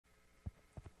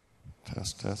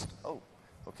Test. Oh,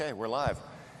 okay, we're live.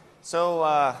 So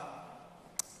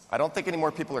I don't think any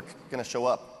more people are going to show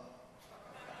up.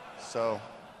 So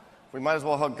we might as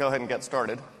well go ahead and get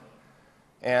started.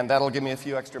 And that'll give me a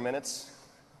few extra minutes.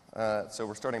 So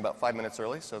we're starting about 5 minutes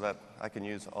early so that I can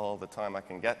use all the time I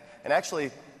can get. And actually,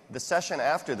 the session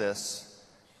after this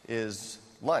is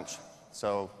lunch.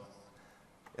 So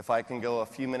if I can go a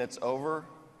few minutes over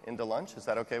into lunch, is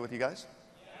that okay with you guys?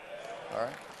 Yeah. All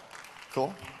right.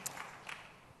 Cool.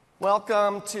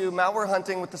 Welcome to Malware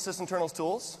Hunting with the Sysinternals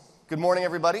tools. Good morning,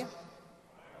 everybody.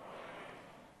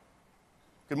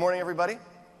 Good morning, everybody.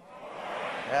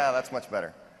 Yeah, that's much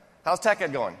better. How's tech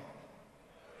ed going?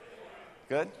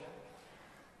 Good?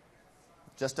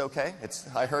 Just okay?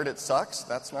 I heard it sucks.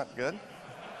 That's not good.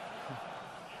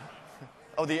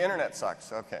 Oh, the internet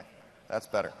sucks. Okay, that's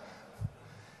better.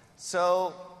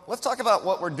 So let's talk about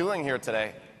what we're doing here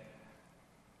today.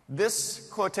 This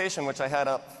quotation, which I had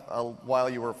up while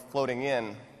you were floating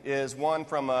in, is one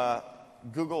from a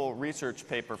Google research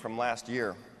paper from last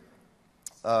year.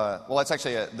 Well, it's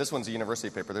actually this one's a university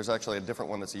paper. There's actually a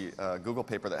different one that's a Google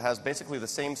paper that has basically the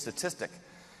same statistic.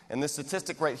 And this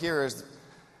statistic right here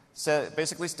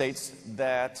basically states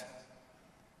that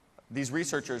these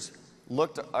researchers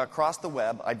looked across the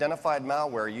web, identified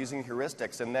malware using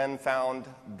heuristics, and then found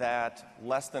that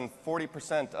less than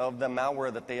 40% of the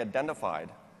malware that they identified,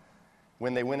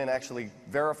 when they went and actually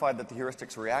verified that the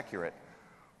heuristics were accurate,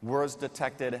 was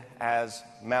detected as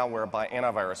malware by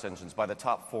antivirus engines, by the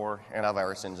top 4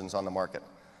 antivirus engines on the market.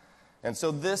 And so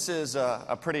this is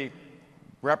a pretty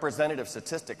representative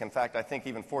statistic. In fact, I think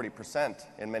even 40%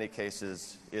 in many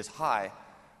cases is high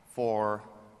for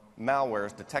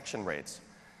malware's detection rates.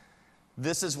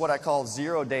 This is what I call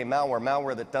zero-day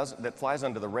malware that flies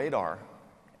under the radar.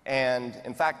 And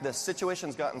in fact, the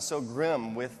situation's gotten so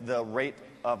grim with the rate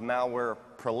of malware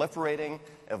proliferating,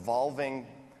 evolving,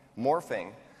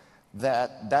 morphing,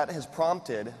 that has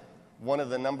prompted one of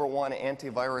the #1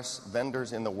 antivirus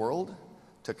vendors in the world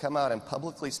to come out and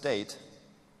publicly state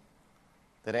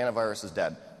that antivirus is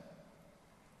dead.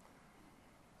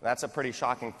 That's a pretty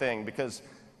shocking thing because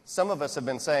some of us have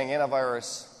been saying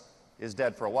antivirus is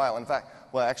dead for a while. In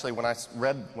fact, well, actually, when I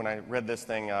read this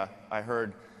thing, I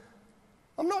heard,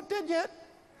 "I'm not dead yet,"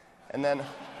 and then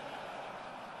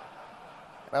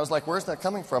I was like, "Where's that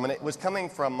coming from?" And it was coming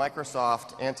from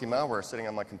Microsoft anti-malware sitting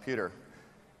on my computer.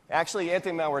 Actually,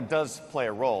 anti-malware does play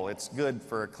a role. It's good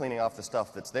for cleaning off the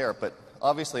stuff that's there, but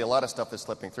obviously a lot of stuff is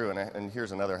slipping through. And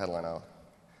here's another headline out.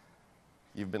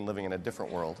 You've been living in a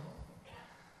different world.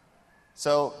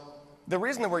 So the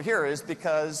reason that we're here is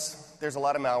because there's a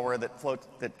lot of malware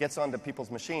that gets onto people's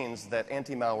machines that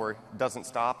anti-malware doesn't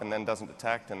stop and then doesn't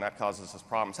detect, and that causes us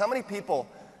problems. How many people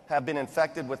have been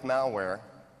infected with malware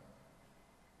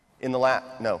in the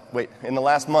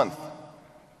last month?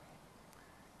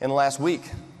 In the last week?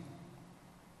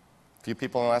 A few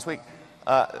people in the last week.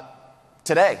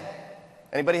 Today.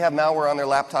 Anybody have malware on their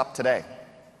laptop today?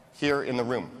 Here in the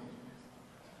room?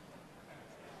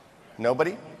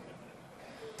 Nobody?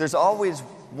 There's always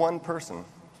one person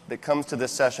that comes to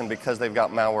this session because they've got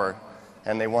malware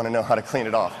and they want to know how to clean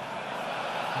it off.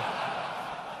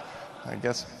 I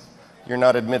guess you're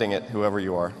not admitting it, whoever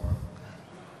you are.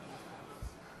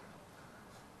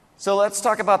 So let's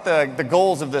talk about the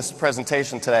goals of this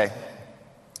presentation today.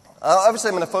 Obviously,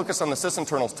 I'm going to focus on the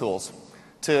Sysinternals tools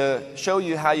to show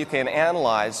you how you can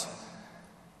analyze,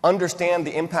 understand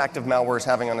the impact of malware is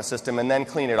having on a system, and then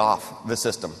clean it off the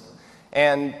system.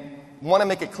 And want to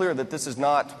make it clear that this is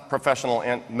not professional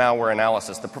malware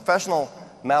analysis. The professional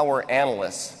malware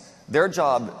analysts, their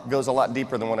job goes a lot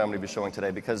deeper than what I'm going to be showing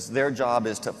today because their job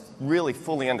is to really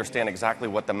fully understand exactly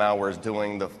what the malware is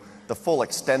doing, the full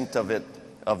extent of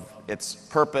its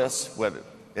purpose,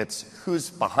 who's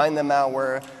behind the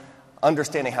malware,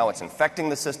 understanding how it's infecting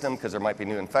the system because there might be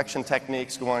new infection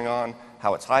techniques going on,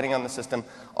 how it's hiding on the system.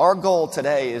 Our goal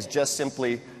today is just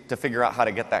simply to figure out how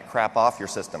to get that crap off your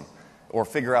system or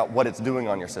figure out what it's doing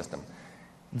on your system.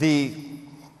 The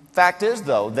fact is,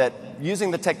 though, that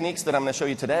using the techniques that I'm going to show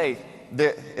you today,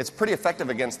 it's pretty effective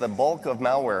against the bulk of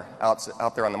malware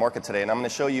out there on the market today. And I'm going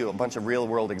to show you a bunch of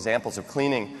real-world examples of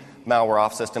cleaning malware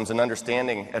off systems and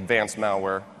understanding advanced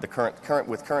malware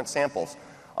with current samples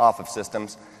off of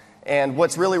systems. And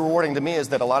what's really rewarding to me is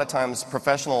that a lot of times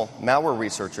professional malware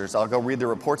researchers, I'll go read the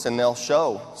reports and they'll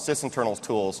show Sysinternals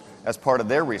tools as part of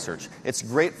their research. It's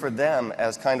great for them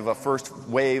as kind of a first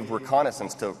wave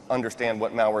reconnaissance to understand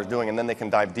what malware is doing, and then they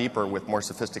can dive deeper with more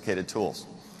sophisticated tools.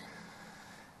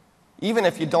 Even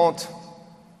if you don't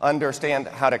understand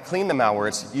how to clean the malware,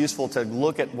 it's useful to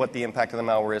look at what the impact of the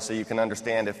malware is so you can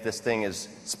understand if this thing is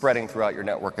spreading throughout your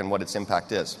network and what its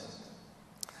impact is.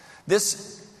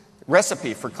 This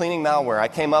recipe for cleaning malware I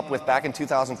came up with back in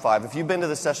 2005. If you've been to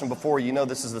this session before, you know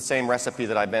this is the same recipe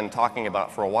that I've been talking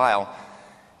about for a while.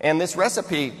 And this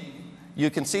recipe, you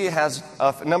can see, has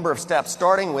a number of steps,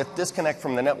 starting with disconnect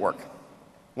from the network.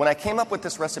 When I came up with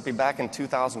this recipe back in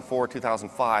 2004,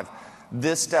 2005,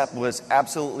 this step was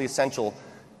absolutely essential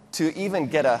to even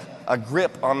get a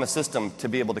grip on the system to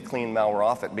be able to clean malware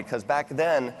off it. Because back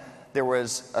then, there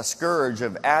was a scourge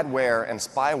of adware and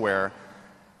spyware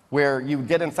where you would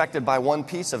get infected by one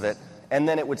piece of it, and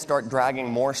then it would start dragging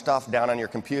more stuff down on your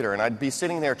computer. And I'd be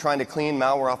sitting there trying to clean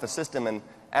malware off a system, and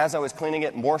as I was cleaning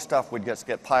it, more stuff would just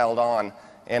get piled on,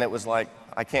 and it was like,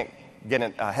 I can't get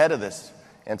ahead of this.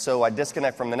 And so I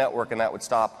disconnect from the network, and that would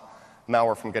stop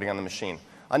malware from getting on the machine.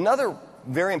 Another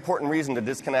very important reason to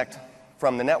disconnect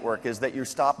from the network is that you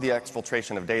stop the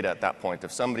exfiltration of data at that point.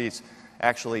 If somebody's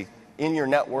actually in your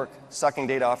network sucking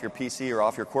data off your PC or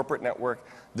off your corporate network,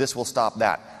 this will stop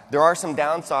that. There are some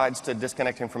downsides to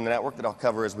disconnecting from the network that I'll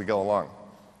cover as we go along.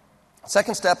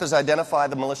 Second step is identify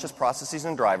the malicious processes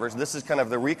and drivers. This is kind of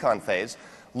the recon phase,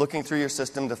 looking through your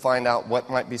system to find out what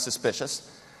might be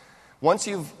suspicious. Once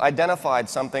you've identified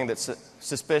something that's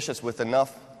suspicious with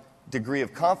enough degree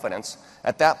of confidence,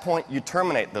 at that point you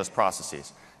terminate those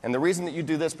processes. And the reason that you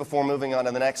do this before moving on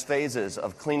to the next phases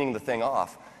of cleaning the thing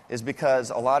off is because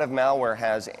a lot of malware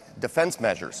has defense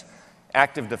measures,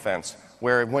 active defense,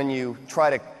 where when you try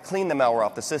to clean the malware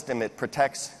off the system, it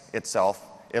protects itself.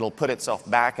 It'll put itself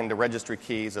back into registry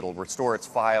keys. It'll restore its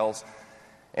files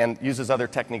and uses other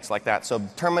techniques like that. So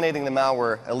terminating the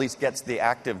malware at least gets the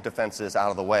active defenses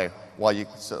out of the way while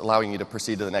allowing you to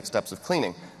proceed to the next steps of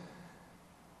cleaning.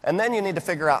 And then you need to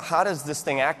figure out, how does this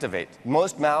thing activate?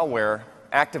 Most malware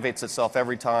activates itself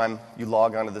every time you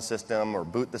log onto the system or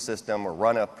boot the system or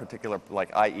run a particular, like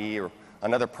IE or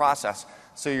another process.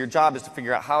 So your job is to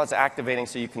figure out how it's activating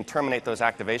so you can terminate those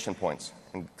activation points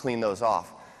and clean those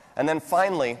off. And then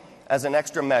finally, as an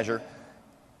extra measure,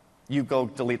 you go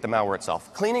delete the malware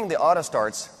itself. Cleaning the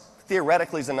autostarts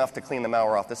theoretically is enough to clean the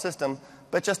malware off the system,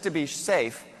 but just to be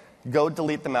safe, go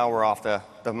delete the malware off the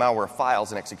malware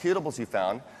files and executables you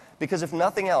found, because if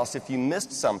nothing else, if you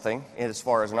missed something as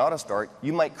far as an autostart,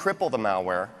 you might cripple the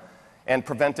malware and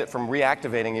prevent it from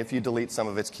reactivating if you delete some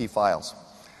of its key files.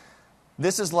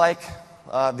 This is like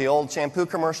the old shampoo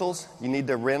commercials. You need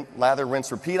to lather,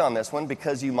 rinse, repeat on this one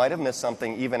because you might have missed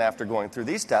something even after going through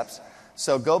these steps.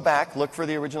 So go back, look for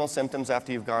the original symptoms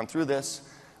after you've gone through this,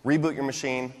 reboot your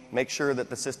machine, make sure that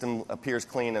the system appears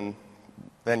clean, and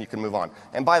then you can move on.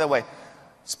 And by the way,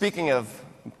 speaking of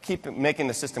making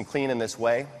the system clean in this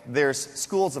way, there's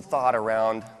schools of thought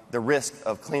around the risk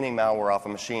of cleaning malware off a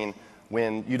machine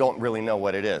when you don't really know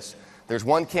what it is. There's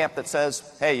one camp that says,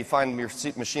 hey, you find your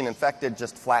machine infected,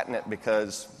 just flatten it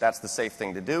because that's the safe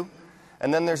thing to do.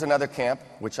 And then there's another camp,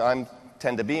 which I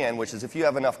tend to be in, which is if you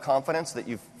have enough confidence that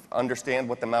you understand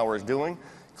what the malware is doing,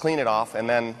 clean it off, and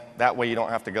then that way you don't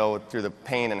have to go through the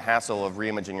pain and hassle of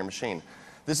reimaging your machine.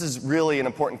 This is really an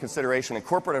important consideration in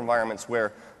corporate environments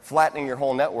where flattening your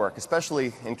whole network,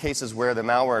 especially in cases where the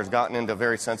malware has gotten into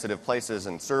very sensitive places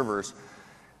and servers,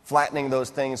 flattening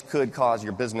those things could cause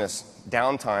your business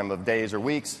downtime of days or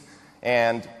weeks.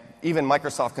 And even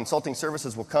Microsoft Consulting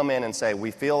Services will come in and say, we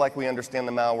feel like we understand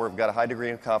the malware, we've got a high degree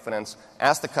of confidence.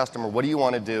 Ask the customer, what do you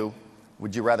want to do?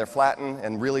 Would you rather flatten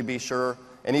and really be sure?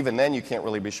 And even then you can't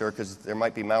really be sure because there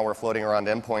might be malware floating around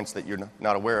endpoints that you're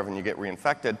not aware of and you get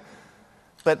reinfected.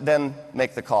 But then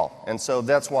make the call. And so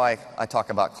that's why I talk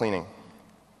about cleaning.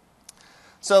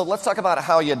 So let's talk about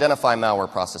how you identify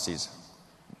malware processes.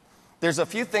 There's a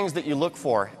few things that you look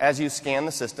for as you scan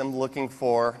the system looking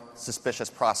for suspicious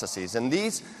processes. And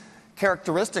these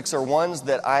characteristics are ones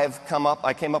that I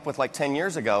came up with like 10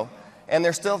 years ago, and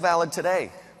they're still valid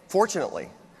today, fortunately.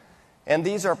 And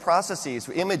these are processes,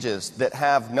 images that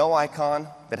have no icon,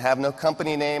 that have no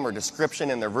company name or description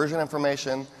in their version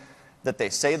information, that they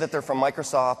say that they're from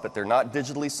Microsoft, but they're not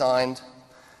digitally signed.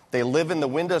 They live in the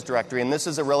Windows directory, and this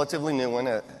is a relatively new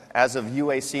one, as of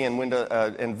UAC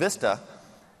and Vista,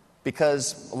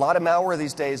 because a lot of malware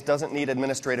these days doesn't need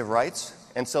administrative rights,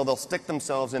 and so they'll stick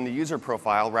themselves in the user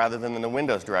profile rather than in the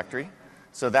Windows directory.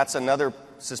 So that's another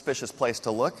suspicious place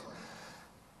to look.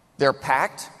 They're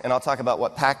packed, and I'll talk about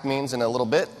what packed means in a little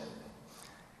bit.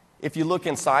 If you look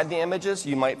inside the images,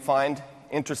 you might find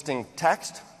interesting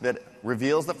text that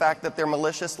reveals the fact that they're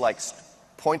malicious, like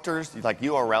pointers, like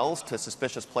URLs to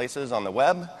suspicious places on the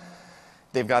web.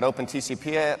 They've got open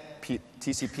TCP/IP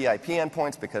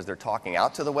endpoints because they're talking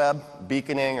out to the web,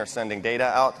 beaconing or sending data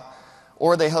out.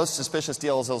 Or they host suspicious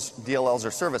DLLs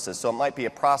or services. So it might be a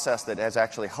process that is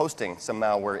actually hosting some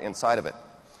malware inside of it.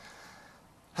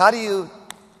 How do you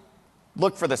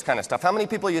look for this kind of stuff. How many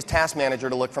people use Task Manager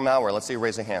to look for malware? Let's see,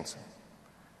 raise your hands.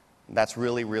 That's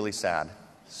really, really sad.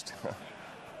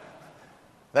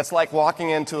 That's like walking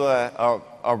into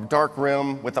a dark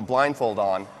room with a blindfold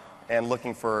on and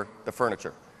looking for the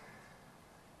furniture.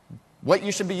 What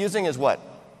you should be using is what?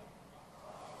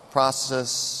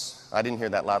 Process, I didn't hear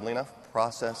that loudly enough.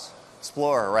 Process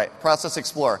Explorer, right. Process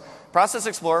Explorer. Process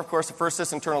Explorer, of course, the first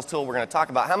Sysinternals tool we're going to talk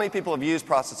about. How many people have used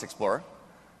Process Explorer?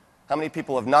 How many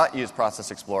people have not used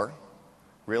Process Explorer?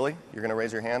 Really? You're going to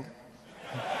raise your hand?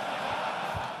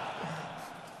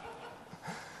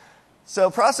 So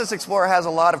Process Explorer has a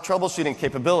lot of troubleshooting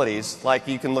capabilities, like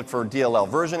you can look for DLL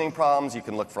versioning problems, you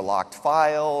can look for locked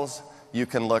files, you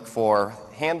can look for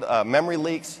memory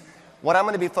leaks. What I'm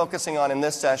going to be focusing on in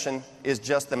this session is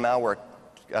just the malware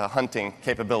hunting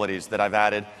capabilities that I've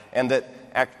added and that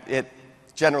it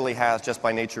generally has just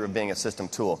by nature of being a system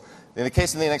tool. In the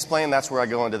case of the unexplained, that's where I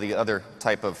go into the other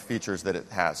type of features that it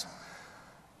has.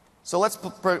 So let's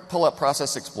pull up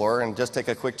Process Explorer and just take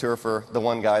a quick tour for the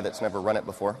one guy that's never run it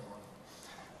before.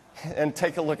 And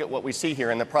take a look at what we see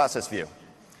here in the process view.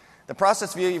 The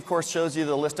process view, of course, shows you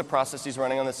the list of processes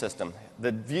running on the system.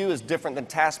 The view is different than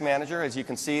Task Manager. As you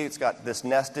can see, it's got this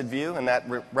nested view, and that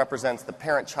represents the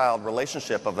parent-child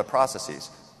relationship of the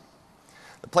processes.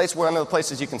 One of the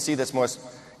places you can see this most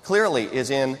clearly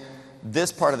is in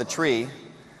this part of the tree,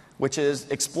 which is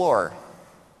Explorer.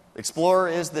 Explorer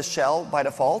is the shell by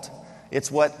default. It's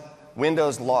what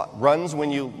Windows runs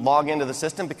when you log into the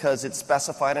system because it's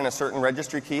specified in a certain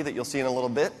registry key that you'll see in a little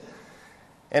bit.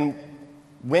 And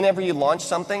whenever you launch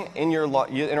something in your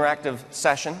interactive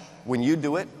session, when you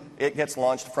do it, it gets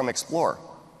launched from Explorer.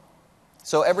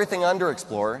 So everything under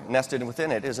Explorer, nested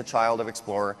within it, is a child of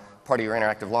Explorer, part of your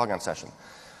interactive logon session.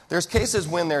 There's cases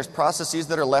when there's processes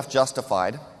that are left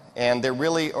justified, and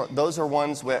those are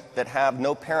ones that have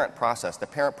no parent process. The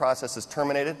parent process is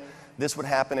terminated. This would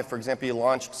happen if, for example, you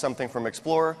launched something from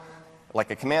Explorer, like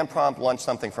a command prompt, launched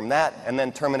something from that, and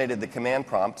then terminated the command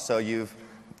prompt. So you've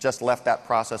just left that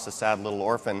process a sad little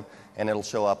orphan, and it'll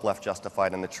show up left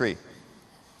justified in the tree.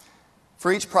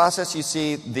 For each process, you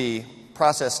see the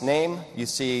process name, you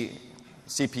see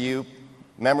CPU,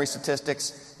 memory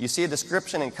statistics, you see a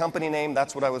description and company name.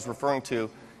 That's what I was referring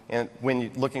to when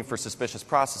you're looking for suspicious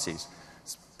processes.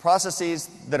 Processes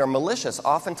that are malicious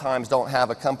oftentimes don't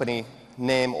have a company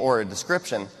name or a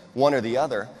description, one or the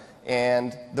other.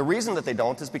 And the reason that they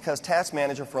don't is because Task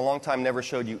Manager for a long time never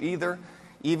showed you either,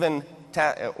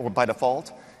 or by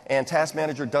default. And Task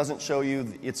Manager doesn't show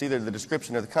you it's either the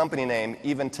description or the company name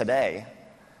even today.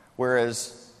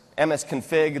 Whereas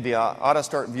msconfig, the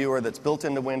autostart viewer that's built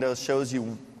into Windows, shows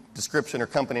you description or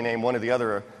company name, one or the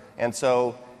other. And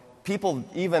so people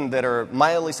even that are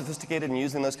mildly sophisticated in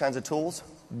using those kinds of tools,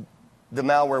 the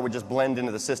malware would just blend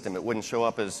into the system. It wouldn't show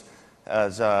up as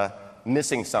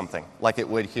missing something like it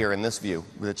would here in this view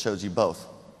that shows you both.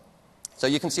 So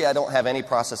you can see I don't have any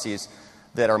processes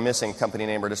that are missing company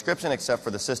name or description except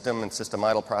for the system and system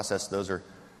idle process. Those are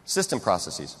system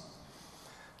processes.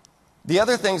 The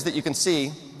other things that you can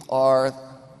see are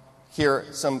here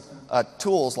some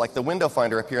tools like the window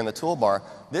finder up here in the toolbar.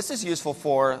 This is useful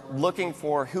for looking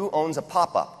for who owns a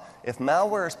pop-up. If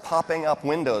malware is popping up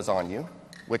windows on you,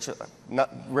 which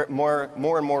more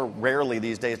and more rarely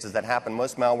these days does that happen.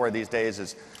 Most malware these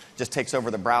days just takes over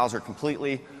the browser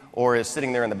completely or is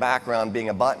sitting there in the background being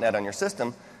a botnet on your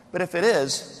system. But if it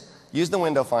is, use the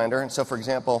window finder. And so, for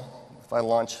example, if I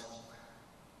launch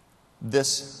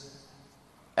this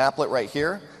applet right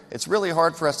here, it's really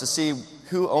hard for us to see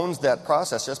who owns that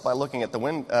process just by looking at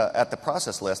the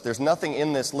process list. There's nothing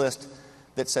in this list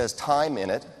that says time in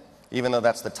it, even though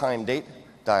that's the time date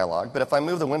dialog. But if I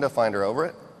move the window finder over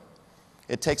it,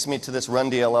 it takes me to this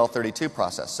run DLL32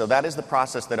 process. So that is the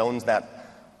process that owns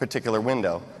that particular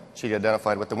window. Should be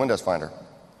identified with the Windows Finder.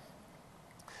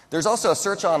 There's also a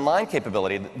search online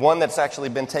capability, one that's actually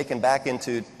been taken back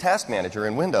into Task Manager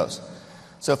in Windows.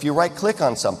 So if you right-click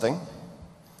on something,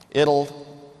 it'll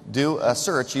do a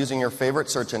search using your favorite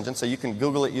search engine. So you can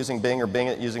Google it using Bing or Bing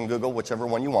it using Google, whichever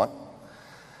one you want.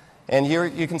 And here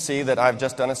you can see that I've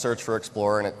just done a search for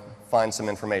Explorer and it finds some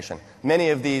information. Many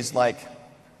of these kind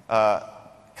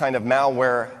of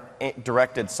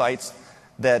malware-directed sites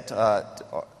that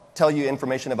tell you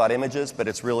information about images, but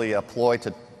it's really a ploy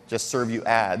to just serve you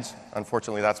ads.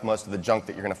 Unfortunately, that's most of the junk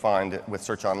that you're going to find with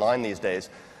Search Online these days.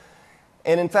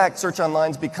 And in fact, Search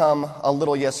Online's become a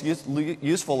little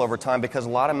useful over time because a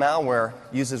lot of malware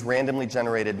uses randomly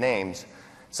generated names,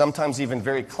 sometimes even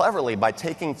very cleverly by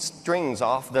taking strings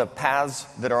off the paths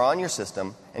that are on your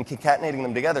system and concatenating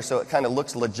them together so it kind of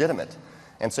looks legitimate.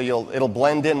 And so it'll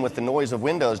blend in with the noise of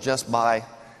Windows just by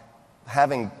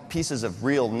having pieces of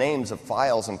real names of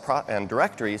files and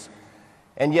directories,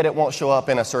 and yet it won't show up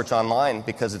in a search online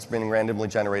because it's been randomly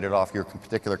generated off your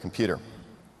particular computer.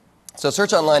 So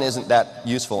search online isn't that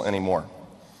useful anymore.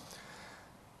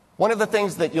 One of the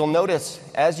things that you'll notice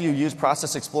as you use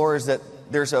Process Explorer is that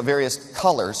there's various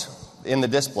colors in the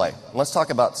display. Let's talk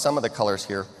about some of the colors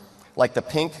here, like the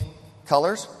pink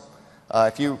colors.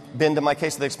 If you've been to my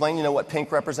Case of the Explain, you know what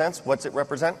pink represents. What's it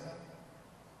represent?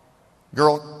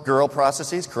 Girl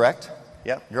processes, correct?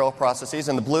 Yeah, girl processes.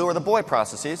 And the blue are the boy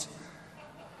processes.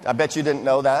 I bet you didn't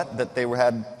know that they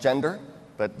had gender,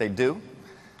 but they do.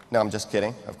 No, I'm just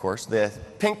kidding, of course. The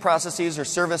pink processes are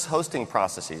service hosting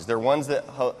processes. They're ones that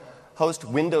host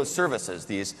Windows services,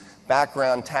 these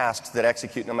background tasks that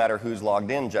execute no matter who's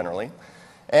logged in generally.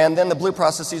 And then the blue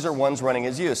processes are ones running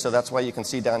as you. So that's why you can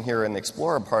see down here in the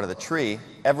Explorer part of the tree,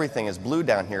 everything is blue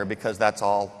down here because that's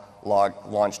all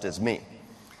launched as me.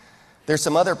 There's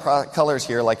some other colors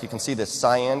here, like you can see this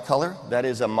cyan color. That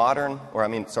is a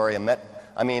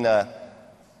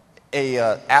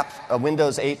a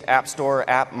Windows 8 App Store,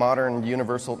 app, modern,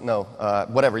 universal,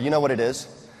 whatever. You know what it is.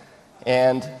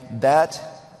 And that,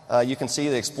 you can see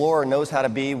the Explorer knows how to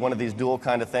be one of these dual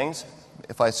kind of things.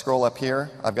 If I scroll up here,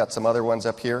 I've got some other ones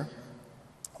up here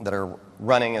that are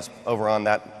running over on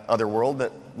that other world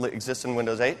that exists in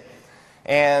Windows 8.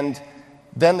 And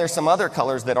then there's some other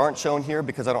colors that aren't shown here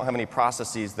because I don't have any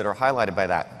processes that are highlighted by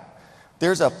that.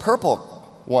 There's a purple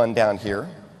one down here,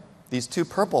 these two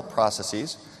purple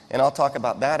processes, and I'll talk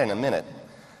about that in a minute.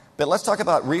 But let's talk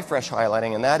about refresh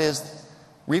highlighting, and that is,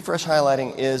 refresh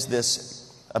highlighting is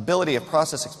this ability of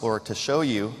Process Explorer to show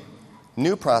you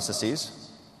new processes,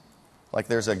 like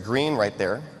there's a green right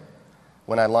there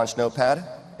when I launch Notepad,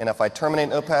 and if I terminate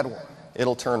Notepad,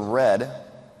 it'll turn red.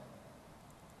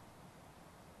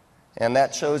 And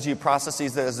that shows you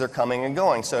processes as they're coming and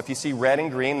going. So if you see red and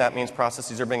green, that means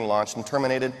processes are being launched and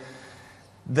terminated.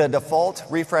 The default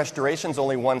refresh duration is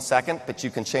only 1 second, but you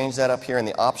can change that up here in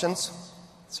the options.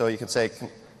 So you can say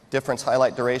difference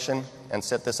highlight duration and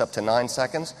set this up to 9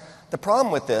 seconds. The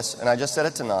problem with this, and I just set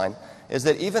it to 9, is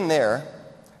that even there,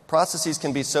 processes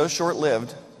can be so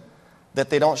short-lived that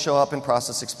they don't show up in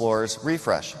Process Explorer's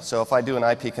refresh. So if I do an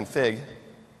ipconfig,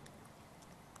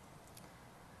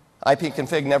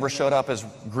 ipconfig never showed up as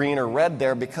green or red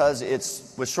there because it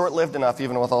was short-lived enough,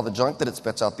 even with all the junk that it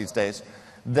spits out these days,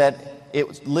 that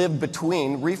it lived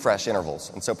between refresh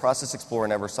intervals. And so Process Explorer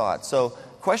never saw it. So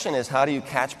the question is, how do you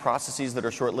catch processes that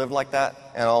are short-lived like that?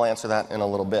 And I'll answer that in a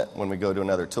little bit when we go to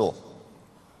another tool.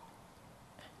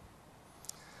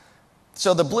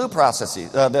 So the blue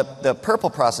processes, the purple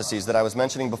processes that I was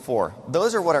mentioning before,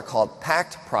 those are what are called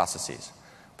packed processes.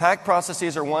 Packed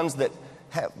processes are ones that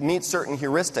meet certain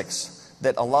heuristics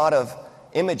that a lot of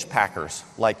image packers,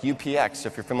 like UPX,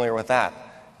 if you're familiar with that,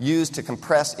 use to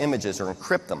compress images or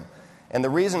encrypt them. And the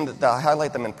reason that I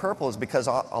highlight them in purple is because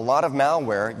a lot of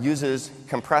malware uses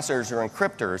compressors or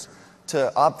encryptors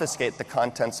to obfuscate the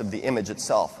contents of the image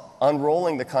itself,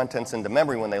 unrolling the contents into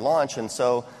memory when they launch. And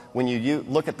so when you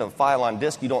look at the file on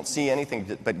disk, you don't see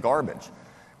anything but garbage.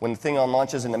 When the thing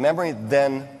launches into memory,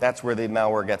 then that's where the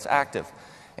malware gets active.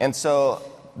 And so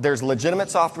there's legitimate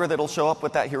software that'll show up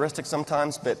with that heuristic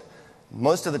sometimes, but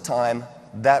most of the time,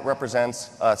 that represents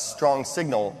a strong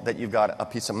signal that you've got a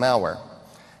piece of malware.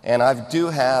 And I do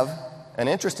have an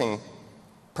interesting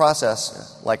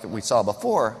process, like we saw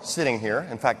before, sitting here,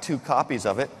 in fact, 2 copies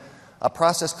of it, a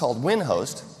process called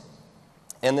WinHost.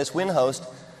 And this WinHost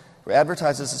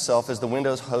advertises itself as the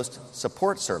Windows Host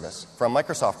Support Service from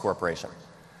Microsoft Corporation.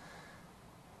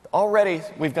 Already,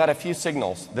 we've got a few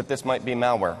signals that this might be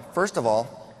malware. First of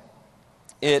all,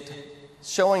 it's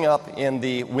showing up in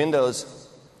the Windows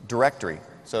directory.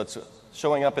 So it's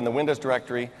showing up in the Windows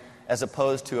directory as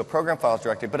opposed to a program files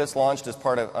directory, but it's launched as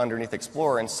part of underneath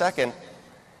Explorer. And second,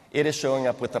 it is showing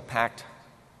up with a packed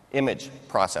image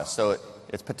process. So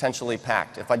it's potentially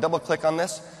packed. If I double click on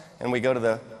this and we go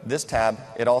to this tab,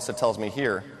 it also tells me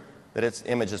here that its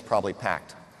image is probably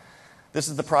packed. This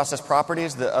is the process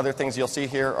properties. The other things you'll see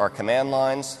here are command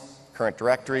lines, current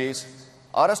directories,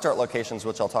 autostart locations,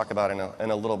 which I'll talk about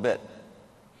in a little bit.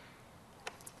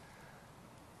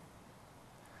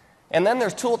 And then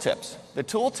there's tooltips. The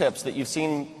tooltips that you've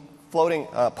seen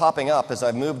popping up as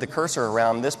I've moved the cursor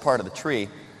around this part of the tree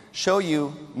show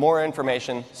you more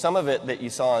information, some of it that you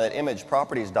saw in that image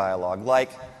properties dialog, like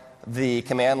the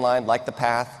command line, like the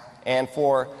path, and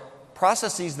for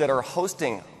processes that are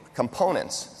hosting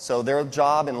components. So their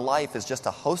job in life is just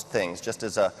to host things, just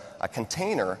as a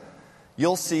container.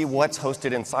 You'll see what's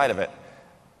hosted inside of it.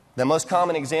 The most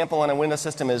common example on a Windows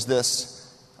system is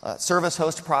this service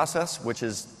host process, which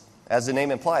is as the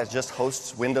name implies, just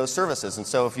hosts Windows services. And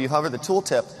so if you hover the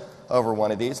tooltip over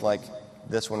one of these, like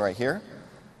this one right here,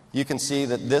 you can see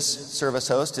that this service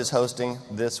host is hosting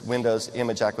this Windows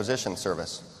image acquisition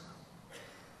service.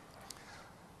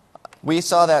 We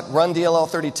saw that run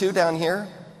DLL32 down here,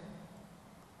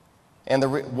 and the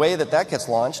way that that gets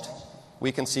launched,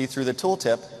 we can see through the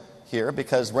tooltip here,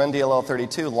 because run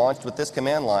DLL32 launched with this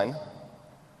command line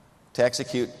to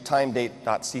execute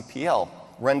timedate.cpl.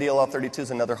 Run DLL32 is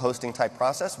another hosting type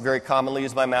process, very commonly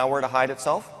used by malware to hide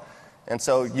itself. And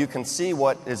so you can see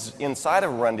what is inside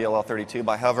of run DLL32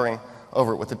 by hovering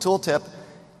over it with the tooltip.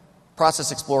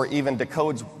 Process Explorer even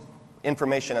decodes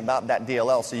information about that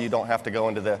DLL, so you don't have to go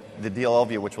into the DLL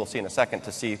view, which we'll see in a second,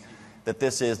 to see that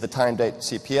this is the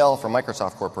timedate.cpl for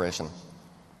Microsoft Corporation.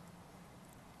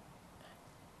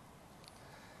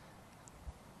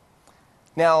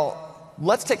 Now,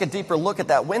 let's take a deeper look at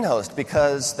that WinHost,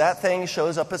 because that thing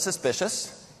shows up as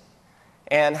suspicious.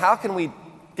 And how can we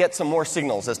get some more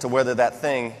signals as to whether that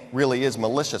thing really is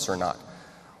malicious or not?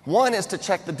 One is to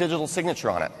check the digital signature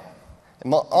on it.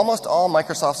 Almost all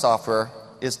Microsoft software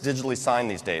is digitally signed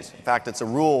these days. In fact, it's a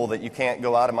rule that you can't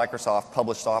go out of Microsoft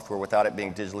published software without it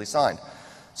being digitally signed.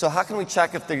 So how can we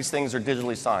check if these things are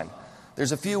digitally signed?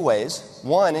 There's a few ways.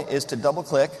 One is to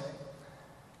double-click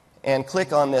and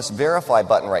click on this verify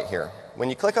button right here. When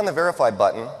you click on the verify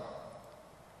button,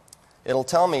 it'll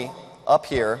tell me up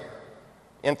here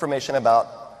information about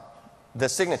the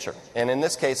signature. And in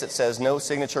this case, it says no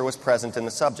signature was present in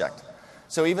the subject.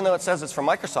 So even though it says it's from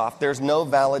Microsoft, there's no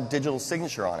valid digital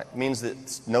signature on it. It means that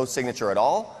it's no signature at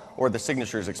all, or the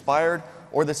signature is expired,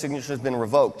 or the signature has been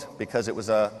revoked because it was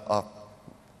a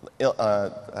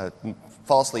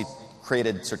falsely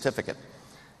created certificate.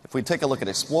 If we take a look at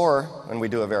Explorer when we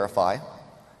do a verify,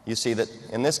 you see that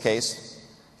in this case,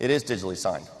 it is digitally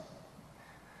signed.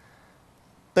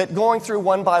 But going through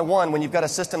one by one, when you've got a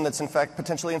system that's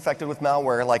potentially infected with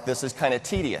malware like this, is kind of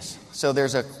tedious. So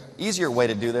there's an easier way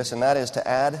to do this, and that is to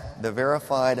add the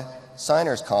verified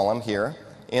signers column here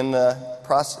in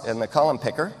the column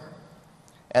picker,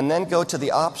 and then go to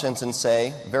the options and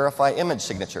say verify image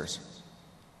signatures.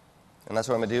 And that's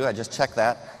what I'm going to do. I just check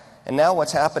that. And now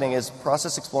what's happening is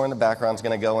Process Explorer in the background is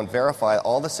going to go and verify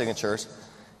all the signatures.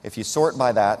 If you sort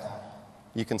by that,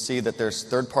 you can see that there's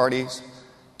third parties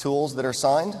tools that are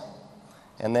signed.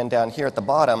 And then down here at the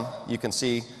bottom, you can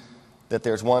see that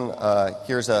there's one,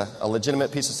 here's a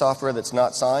legitimate piece of software that's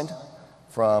not signed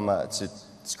from, it's a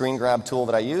screen grab tool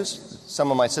that I use. Some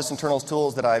of my Sysinternals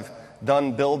tools that I've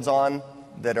done builds on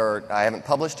that I haven't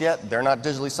published yet, they're not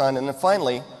digitally signed. And then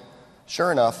finally,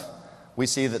 sure enough, we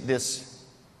see that this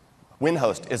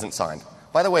WinHost isn't signed.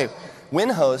 By the way,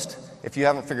 WinHost, if you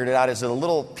haven't figured it out, is a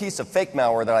little piece of fake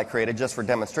malware that I created just for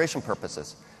demonstration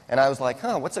purposes. And I was like,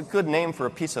 what's a good name for a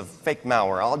piece of fake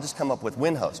malware? I'll just come up with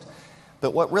WinHost.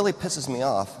 But what really pisses me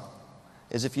off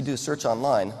is if you do search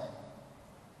online,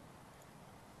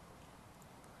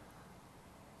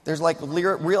 there's like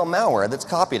real malware that's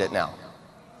copied it now.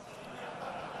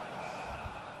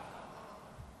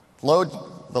 Load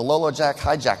the Lolo Jack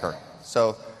hijacker.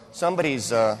 So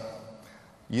somebody's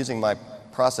using my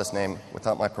process name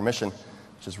without my permission,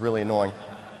 which is really annoying.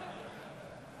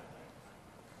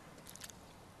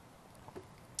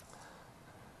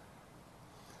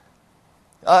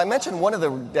 I mentioned one of the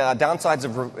downsides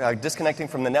of disconnecting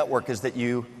from the network is that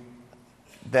the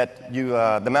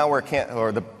malware can't,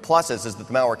 or the pluses is that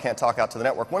the malware can't talk out to the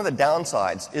network. One of the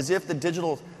downsides is if the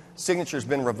digital signature has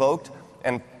been revoked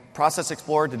and Process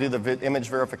Explorer to do the image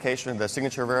verification, the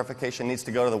signature verification, needs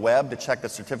to go to the web to check the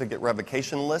certificate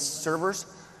revocation list servers.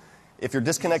 If you're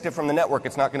disconnected from the network,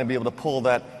 it's not going to be able to pull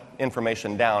that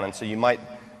information down, and so you might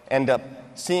end up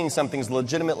seeing something's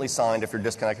legitimately signed if you're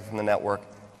disconnected from the network,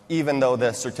 even though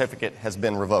the certificate has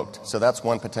been revoked. So that's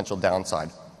one potential downside.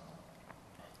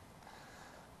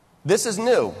 This is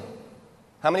new.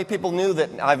 How many people knew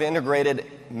that I've integrated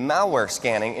malware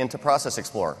scanning into Process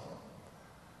Explorer?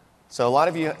 So a lot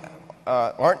of you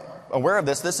aren't aware of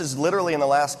this. This is literally in the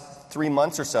last 3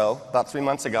 months or so, about 3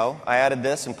 months ago, I added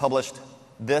this and published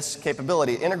this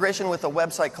capability. Integration with a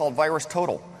website called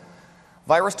VirusTotal.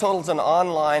 VirusTotal is an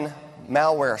online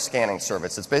malware scanning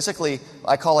service. It's basically,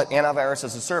 I call it antivirus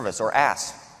as a service, or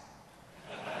AS.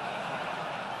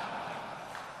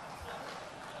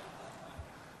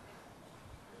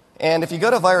 And if you go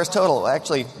to VirusTotal,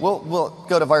 actually, we'll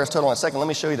go to VirusTotal in a second. Let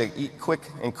me show you the quick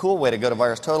and cool way to go to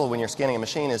VirusTotal when you're scanning a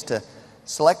machine is to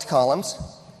select columns,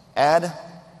 add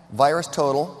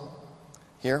VirusTotal.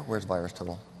 Here, where's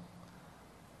VirusTotal?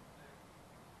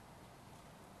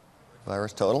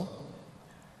 VirusTotal.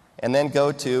 And then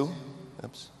go to,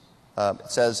 it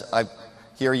says,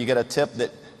 here you get a tip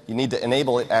that you need to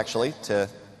enable it actually to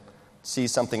see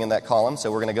something in that column.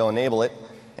 So we're going to go enable it.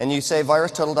 And you say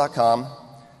virustotal.com,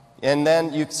 and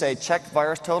then you say check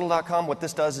virustotal.com. What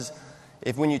this does is,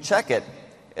 when you check it,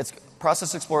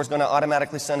 Process Explorer is going to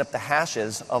automatically send up the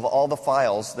hashes of all the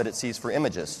files that it sees for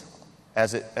images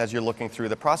as you're looking through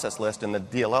the process list and the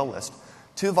DLL list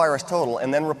to VirusTotal,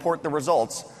 and then report the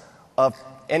results of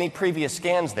any previous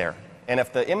scans there. And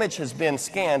if the image has been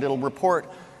scanned, it'll report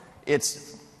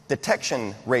its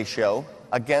detection ratio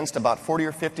against about 40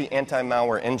 or 50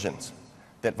 anti-malware engines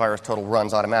that VirusTotal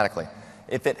runs automatically.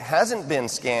 If it hasn't been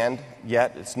scanned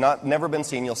yet, it's never been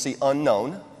seen, you'll see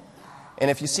unknown. And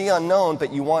if you see unknown,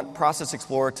 but you want Process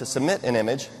Explorer to submit an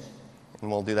image,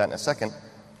 and we'll do that in a second.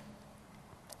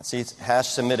 See, it's hash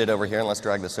submitted over here, and let's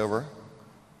drag this over.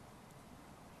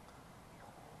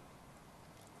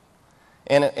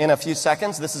 And in a few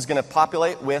seconds, this is going to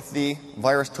populate with the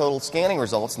VirusTotal scanning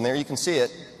results, and there you can see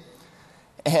it.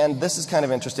 And this is kind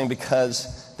of interesting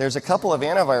because there's a couple of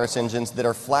antivirus engines that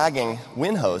are flagging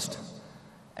WinHost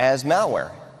as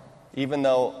malware, even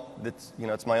though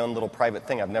it's my own little private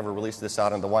thing. I've never released this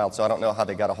out in the wild, so I don't know how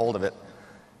they got a hold of it.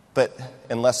 But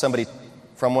unless somebody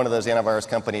from one of those antivirus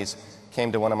companies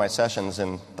came to one of my sessions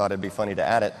and thought it'd be funny to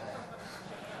add it.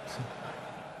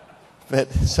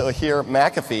 But so here,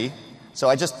 McAfee. So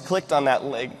I just clicked on that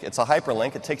link. It's a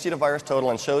hyperlink. It takes you to VirusTotal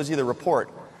and shows you the report.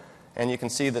 And you can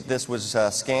see that this was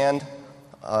scanned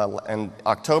in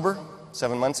October,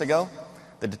 7 months ago.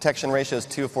 The detection ratio is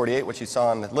 2:48, which you saw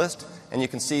on the list. And you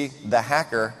can see the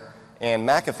hacker and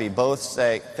McAfee both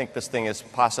think this thing is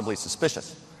possibly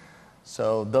suspicious.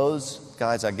 So those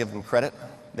guys, I give them credit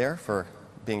there for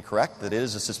being correct, that it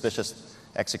is a suspicious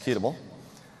executable.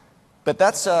 But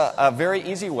that's a very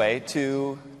easy way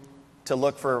to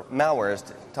look for malware, is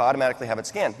to automatically have it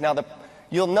scanned. Now,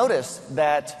 you'll notice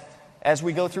that as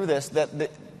we go through this, that the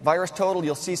VirusTotal,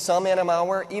 you'll see some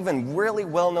anti-malware, even really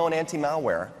well-known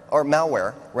anti-malware, or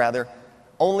malware, rather,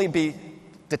 only be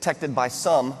detected by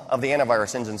some of the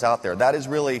antivirus engines out there. That is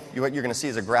really, what you're going to see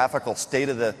is a graphical state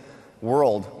of the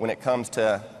world when it comes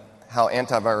to how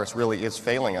antivirus really is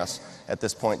failing us at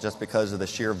this point, just because of the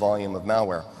sheer volume of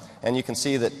malware. And you can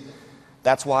see that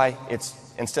that's why it's,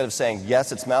 instead of saying,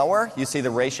 yes, it's malware, you see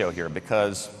the ratio here,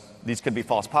 because these could be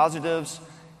false positives.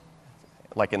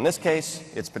 Like in this case,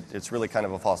 it's really kind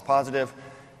of a false positive.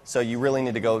 So you really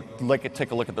need to go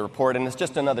take a look at the report, and it's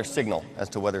just another signal as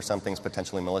to whether something's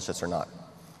potentially malicious or not.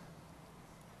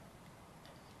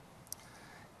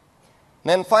 And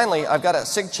then finally, I've got a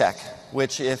SIG check,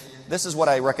 which this is what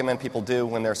I recommend people do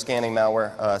when they're scanning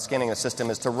malware, scanning a system,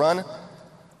 is to run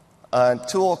a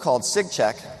tool called SIG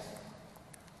check,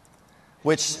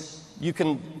 which you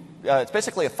can, it's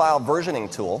basically a file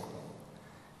versioning tool.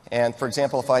 And for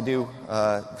example, if I do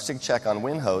SIG check on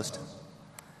WinHost,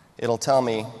 it'll tell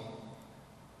me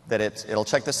that it'll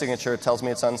check the signature, it tells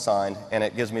me it's unsigned, and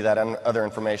it gives me that other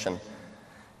information.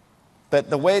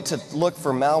 But the way to look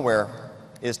for malware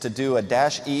is to do a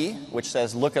 -E, which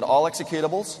says look at all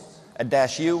executables, a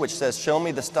 -U, which says show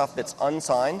me the stuff that's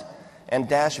unsigned, and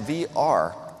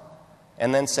 -VR,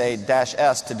 and then say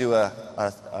 -S to do a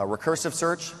recursive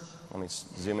search. Let me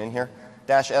zoom in here.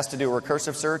 -S to do a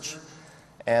recursive search,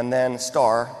 and then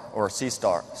star, or C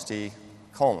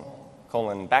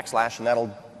colon backslash, and that'll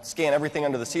scan everything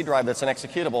under the C drive that's an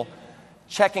executable,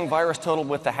 checking VirusTotal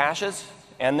with the hashes,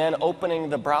 and then opening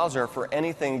the browser for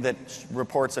anything that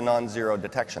reports a non-zero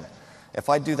detection. If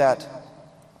I do that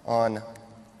on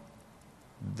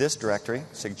this directory,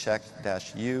 sigcheck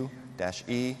 -U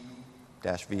 -E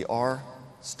 -VR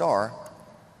star,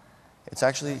 it's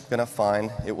actually going to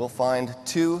find, it will find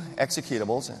 2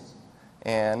 executables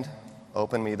and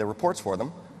open me the reports for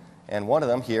them. And one of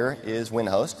them here is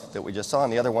WinHost that we just saw,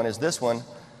 and the other one is this one,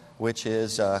 which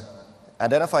is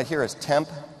identified here as temp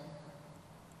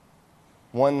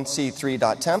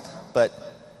 1c3.temp, but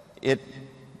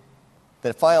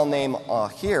the file name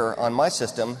here on my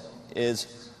system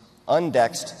is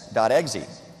undexed.exe.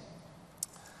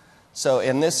 So,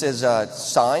 and this is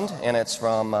signed, and it's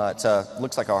from,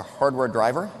 looks like a hardware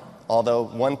driver, although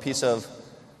one piece of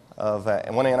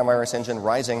one antivirus engine,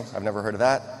 Rising, I've never heard of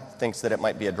that, thinks that it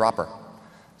might be a dropper.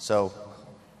 So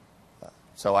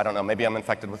I don't know, maybe I'm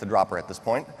infected with a dropper at this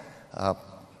point,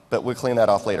 but we'll clean that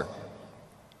off later.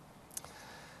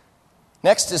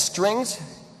 Next is strings.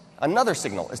 Another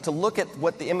signal is to look at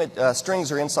what the image,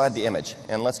 strings are inside the image.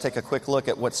 And let's take a quick look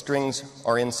at what strings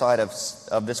are inside of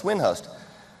this WinHost.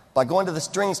 By going to the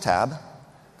Strings tab,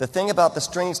 the thing about the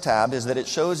Strings tab is that it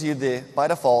shows you, by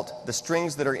default, the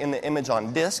strings that are in the image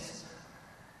on disk.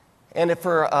 And if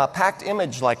for a packed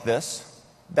image like this,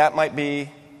 that might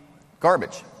be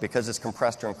garbage because it's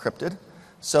compressed or encrypted.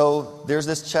 So there's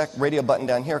this check radio button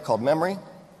down here called memory.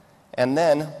 And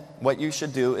then what you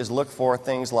should do is look for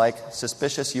things like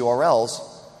suspicious URLs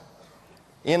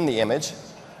in the image.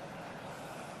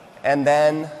 And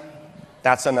then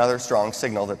that's another strong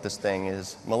signal that this thing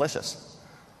is malicious.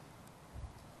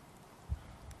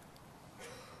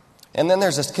 And then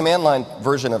there's this command line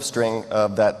version of string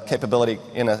of that capability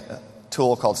in a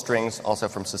tool called strings, also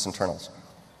from Sysinternals.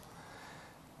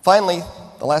 Finally,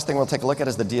 the last thing we'll take a look at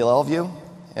is the DLL view.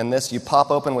 And this you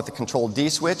pop open with the Control D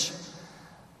switch.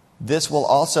 This will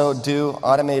also do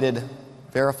automated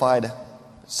verified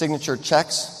signature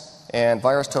checks and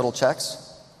virus total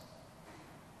checks.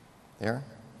 There.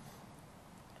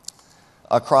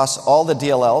 Across all the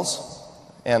DLLs.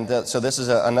 And so this is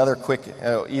another quick,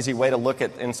 easy way to look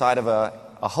at inside of a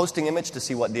hosting image to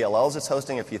see what DLLs it's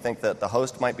hosting if you think that the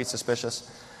host might be suspicious.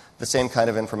 The same kind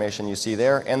of information you see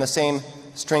there, and the same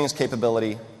strings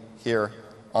capability here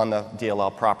on the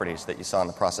DLL properties that you saw in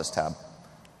the process tab.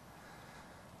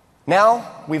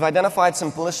 Now, we've identified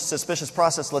some suspicious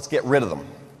process. Let's get rid of them.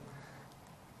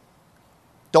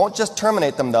 Don't just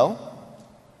terminate them, though.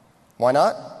 Why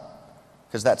not?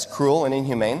 Because that's cruel and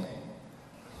inhumane.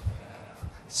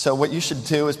 So what you should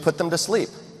do is put them to sleep,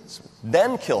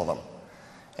 then kill them,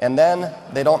 and then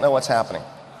they don't know what's happening.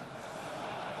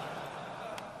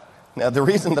 Now, the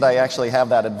reason that I actually have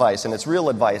that advice, and it's real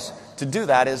advice, to do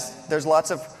that is there's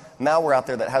lots of malware out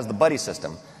there that has the buddy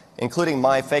system, including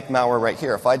my fake malware right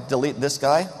here. If I delete this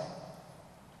guy,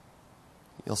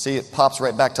 you'll see it pops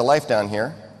right back to life down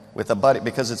here with a buddy,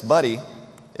 because its buddy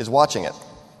is watching it.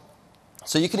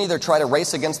 So you can either try to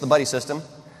race against the buddy system,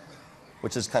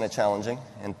 which is kind of challenging,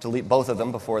 and delete both of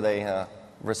them before they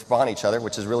respawn each other,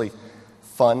 which is really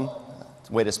fun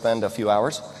way to spend a few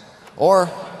hours. Or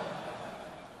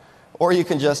you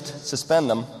can just suspend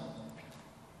them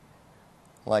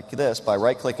like this by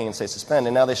right-clicking and say suspend,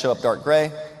 and now they show up dark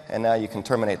gray, and now you can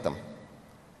terminate them.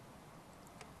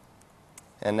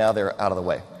 And now they're out of the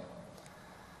way.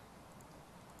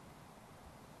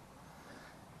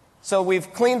 So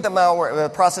we've cleaned the malware, the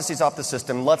processes off the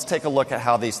system. Let's take a look at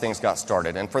how these things got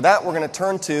started. And for that, we're going to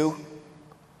turn to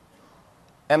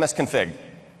msconfig,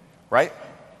 right?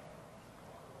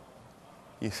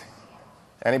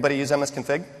 Anybody use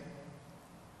msconfig?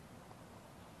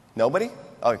 Nobody?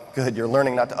 Oh, good. You're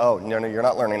learning not to. Oh, no, you're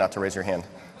not learning not to raise your hand.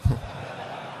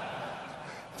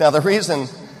 Now, the reason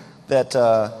that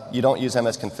you don't use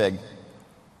msconfig,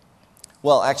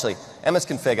 well, actually,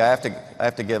 msconfig, I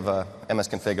have to give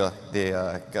msconfig,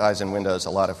 the guys in Windows,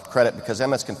 a lot of credit, because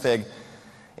msconfig,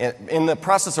 in the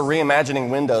process of reimagining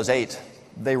Windows 8,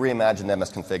 they reimagined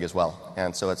msconfig as well,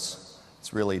 and so it's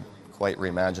really quite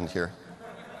reimagined here.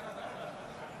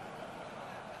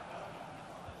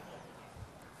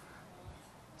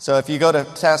 So if you go to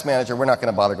Task Manager, we're not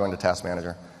going to bother going to Task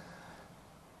Manager,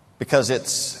 because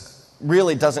it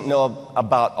really doesn't know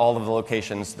about all of the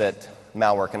locations that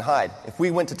malware can hide. If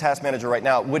we went to Task Manager right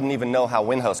now, it wouldn't even know how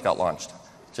Winhost got launched,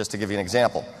 just to give you an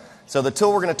example. So the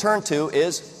tool we're going to turn to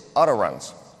is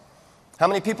Autoruns. How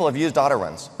many people have used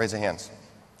Autoruns? Raise your hands.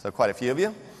 So quite a few of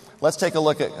you. Let's take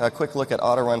a quick look at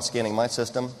Autoruns scanning my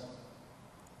system.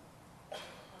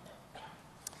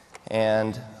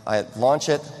 And I launch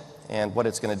it, and what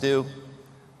it's going to do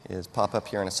is pop up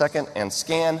here in a second and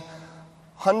scan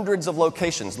hundreds of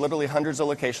locations, literally hundreds of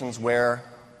locations where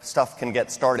stuff can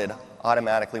get started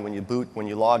automatically when you boot, when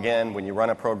you log in, when you run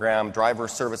a program, driver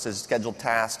services, scheduled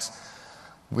tasks,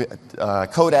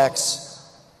 codecs,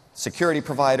 security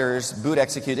providers, boot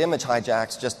execute, image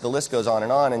hijacks, just the list goes on,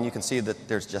 and you can see that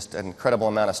there's just an incredible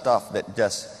amount of stuff that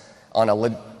just on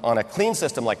a clean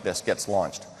system like this gets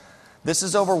launched. This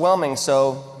is overwhelming,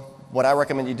 so what I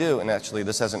recommend you do, and actually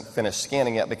this hasn't finished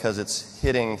scanning yet because it's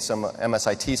hitting some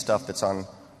MSIT stuff that's on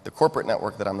the corporate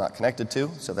network that I'm not connected to,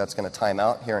 so that's going to time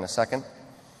out here in a second.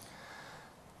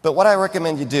 But what I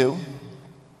recommend you do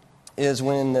is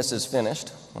when this is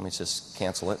finished, let me just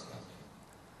cancel it,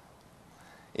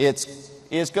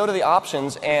 is go to the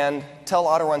options and tell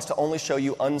Autoruns to only show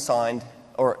you unsigned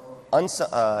or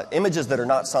images that are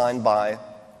not signed by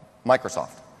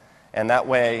Microsoft. And that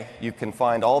way you can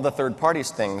find all the third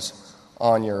parties things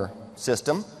on your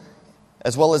system,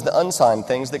 as well as the unsigned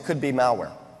things that could be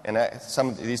malware. And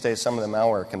these days, some of the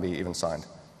malware can be even signed.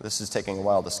 This is taking a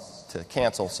while to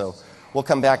cancel, so we'll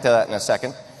come back to that in a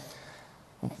second.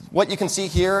 What you can see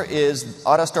here is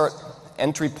autostart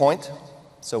entry point,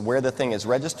 so where the thing is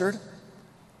registered.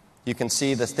 You can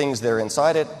see the things that are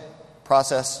inside it,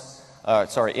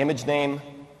 image name,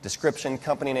 description,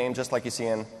 company name, just like you see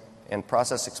in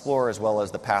Process Explorer, as well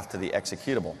as the path to the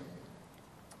executable.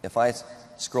 If I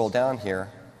scroll down here,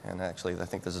 and actually I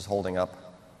think this is holding up.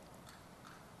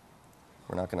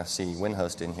 We're not going to see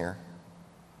WinHost in here.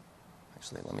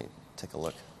 Actually, let me take a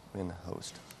look.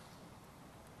 WinHost.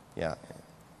 Yeah,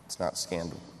 it's not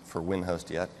scanned for WinHost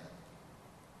yet,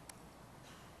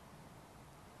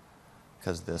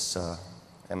 because this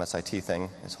MSIT thing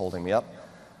is holding me up.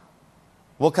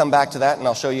 We'll come back to that, and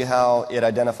I'll show you how it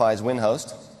identifies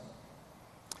WinHost.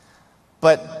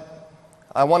 But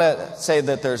I want to say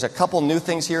that there's a couple new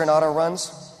things here in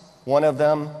Autoruns. One of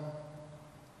them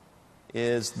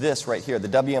is this right here, the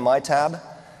WMI tab.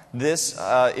 This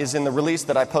is in the release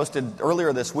that I posted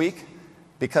earlier this week,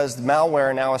 because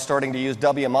malware now is starting to use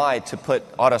WMI to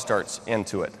put autostarts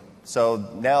into it. So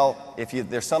now, if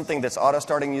there's something that's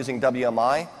auto-starting using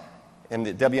WMI in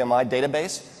the WMI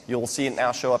database, you'll see it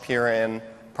now show up here in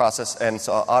process and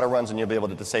Autoruns, and you'll be able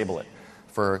to disable it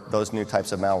for those new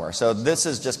types of malware. So this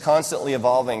is just constantly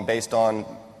evolving based on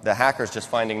the hackers just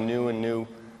finding newer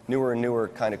and newer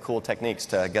kind of cool techniques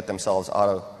to get themselves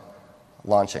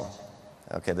auto-launching.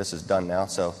 Okay, this is done now,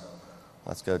 so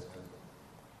let's go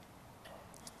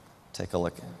take a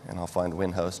look, and I'll find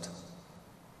WinHost.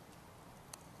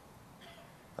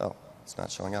 Oh, it's not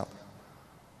showing up.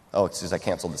 Oh, it's because I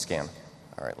canceled the scan.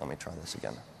 All right, let me try this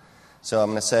again. So I'm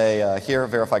going to say here,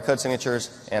 verify code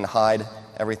signatures, and hide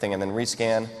everything, and then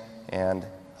rescan, and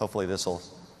hopefully this will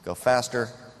go faster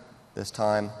this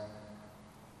time.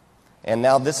 And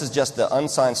now this is just the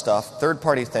unsigned stuff,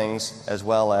 third-party things, as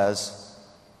well as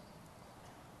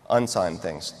unsigned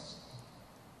things.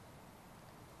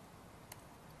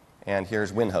 And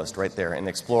here's WinHost right there in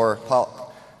Explore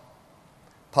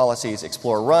Policies,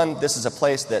 Explore Run. This is a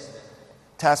place that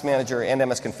Task Manager and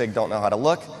MSConfig don't know how to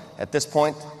look. At this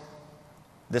point,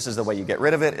 this is the way you get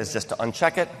rid of it, is just to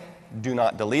uncheck it. Do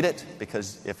not delete it,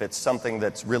 because if it's something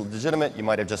that's real legitimate, you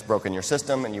might have just broken your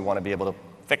system and you want to be able to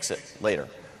fix it later.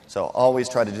 So always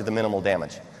try to do the minimal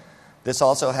damage. This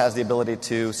also has the ability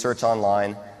to search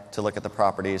online, to look at the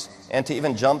properties, and to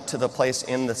even jump to the place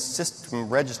in the system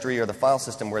registry or the file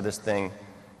system where this thing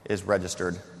is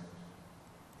registered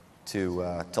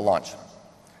to launch.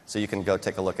 So you can go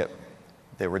take a look at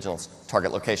the original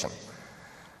target location.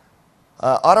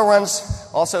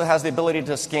 Autoruns also has the ability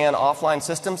to scan offline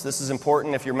systems. This is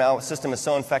important if your system is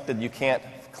so infected you can't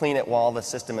clean it while the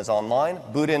system is online.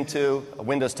 Boot into a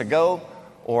Windows to Go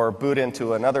or boot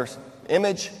into another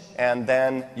image, and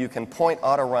then you can point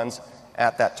Autoruns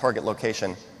at that target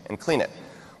location and clean it.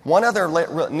 One other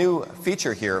new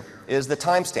feature here is the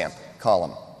timestamp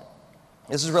column.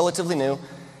 This is relatively new,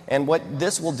 and what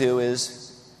this will do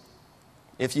is,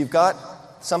 if you've got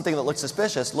something that looks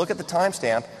suspicious, look at the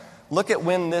timestamp. Look at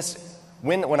when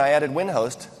I added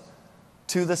WinHost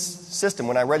to this system.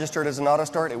 When I registered as an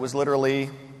autostart, it was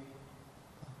literally,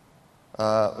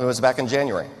 it was back in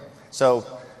January. So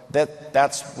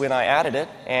that's when I added it,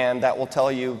 and that will tell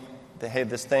you that, hey,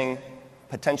 this thing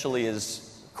potentially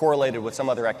is correlated with some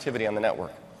other activity on the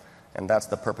network. And that's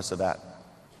the purpose of that.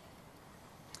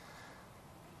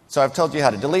 So I've told you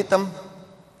how to delete them.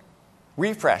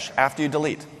 Refresh after you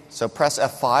delete. So press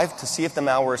F5 to see if the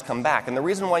malware has come back. And the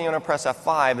reason why you want to press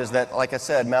F5 is that, like I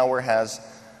said, malware has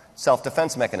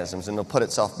self-defense mechanisms, and it'll put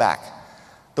itself back.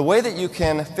 The way that you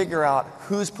can figure out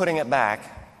who's putting it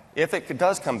back, if it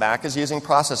does come back, is using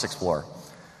Process Explorer.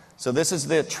 So this is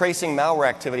the tracing malware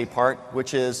activity part,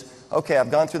 which is, okay, I've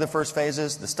gone through the first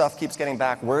phases, the stuff keeps getting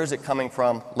back, where is it coming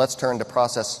from? Let's turn to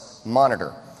Process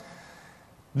Monitor.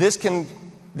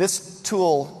 This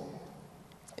tool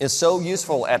is so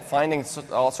useful at finding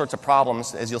all sorts of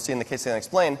problems, as you'll see in the case I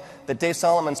explained, that Dave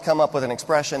Solomon's come up with an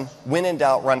expression, when in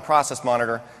doubt, run Process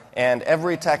Monitor. And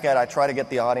every tech ed, I try to get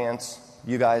the audience,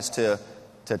 you guys, to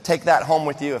take that home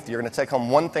with you. If you're going to take home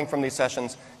one thing from these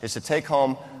sessions, is to take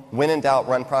home, when in doubt,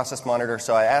 run Process Monitor.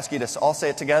 So I ask you to all say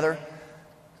it together.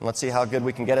 And let's see how good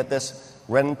we can get at this.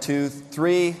 1, 2,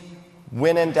 3.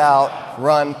 When in doubt,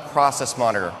 run Process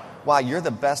Monitor. Wow, you're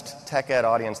the best tech ed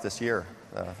audience this year.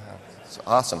 It's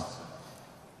awesome.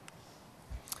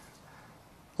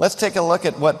 Let's take a look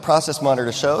at what Process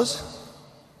Monitor shows.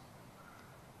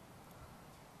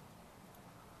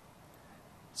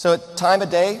 So at time of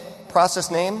day, process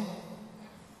name,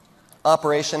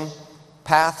 operation,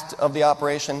 path of the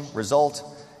operation, result,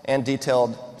 and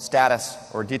detailed status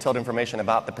or detailed information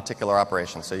about the particular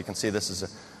operation. So you can see this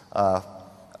is a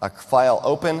file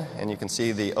open, and you can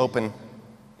see the open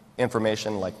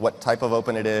information, like what type of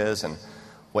open it is and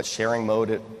what sharing mode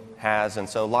it has, and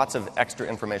so lots of extra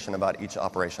information about each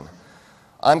operation.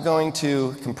 I'm going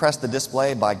to compress the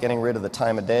display by getting rid of the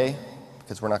time of day,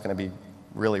 because we're not going to be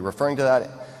really referring to that.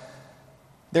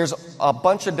 There's a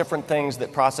bunch of different things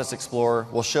that Process Explorer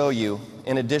will show you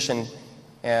in addition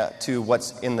to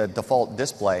what's in the default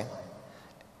display.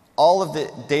 all of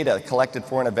the data collected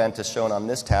for an event is shown on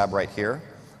this tab right here.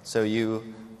 So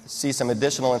you see some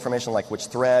additional information like which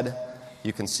thread,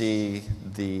 you can see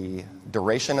the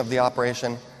duration of the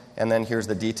operation, and then here's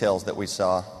the details that we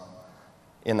saw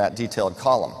in that detailed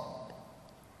column.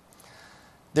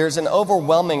 There's an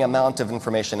overwhelming amount of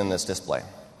information in this display.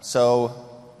 So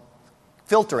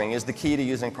filtering is the key to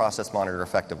using Process Monitor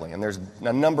effectively. And there's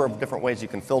a number of different ways you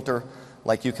can filter.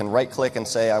 Like you can right-click and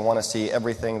say, I want to see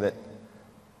everything that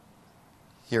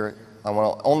here, I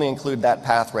want to only include that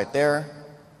path right there.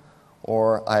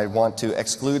 Or I want to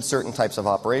exclude certain types of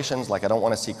operations, like I don't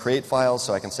want to see create files,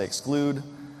 so I can say exclude.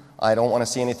 I don't want to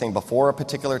see anything before a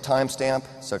particular timestamp,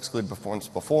 so exclude performance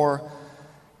before.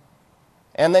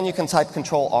 And then you can type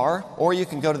Control-R, or you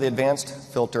can go to the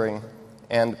advanced filtering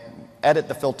and edit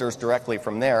the filters directly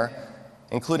from there,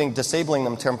 including disabling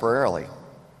them temporarily.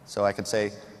 So I could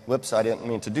say, whoops, I didn't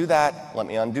mean to do that. Let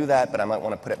me undo that, but I might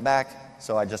want to put it back.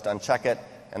 So I just uncheck it,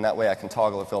 and that way I can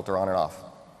toggle the filter on and off.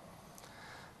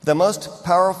 The most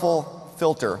powerful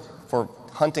filter for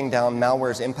hunting down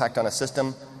malware's impact on a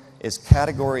system is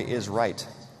category is right.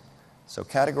 So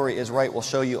category is right will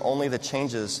show you only the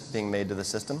changes being made to the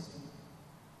system.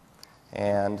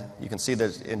 And you can see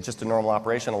that in just a normal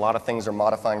operation, a lot of things are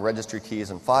modifying registry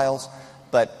keys and files.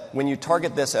 But when you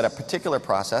target this at a particular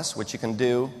process, which you can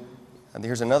do, and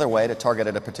here's another way to target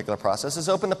at a particular process, is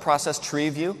open the process tree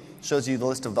view. It shows you the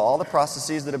list of all the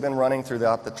processes that have been running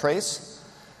throughout the trace.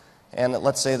 And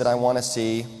let's say that I want to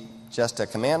see just a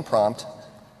command prompt,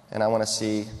 and I want to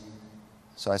see,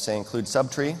 so I say include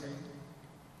subtree.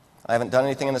 I haven't done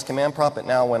anything in this command prompt, but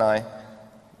now when I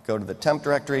go to the temp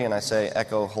directory and I say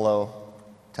echo hello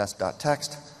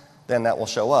test.txt, then that will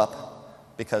show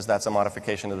up because that's a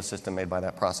modification to the system made by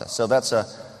that process. So that's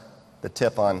the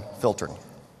tip on filtering.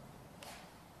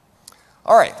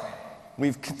 All right,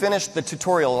 we've finished the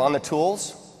tutorial on the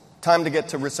tools. Time to get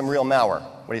to some real malware.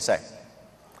 What do you say?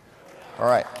 All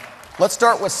right, let's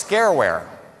start with scareware.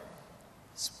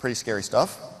 It's pretty scary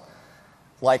stuff.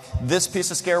 Like this piece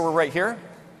of scareware right here.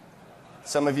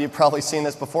 Some of you have probably seen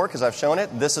this before because I've shown it.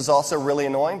 This is also really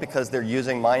annoying because they're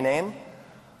using my name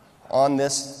on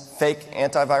this fake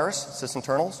antivirus,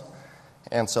 Sysinternals.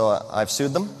 And so I've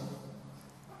sued them.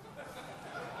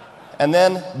 And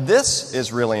then this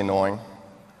is really annoying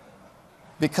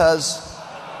because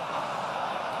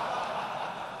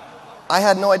I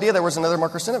had no idea there was another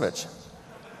Mark Russinovich.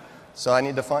 So I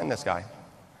need to find this guy.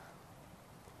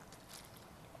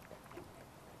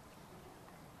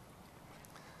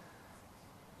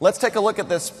 Let's take a look at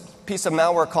this piece of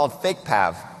malware called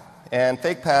FakePav. And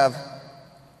FakePav,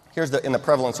 here's in the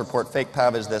prevalence report,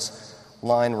 FakePav is this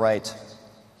line right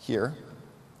here.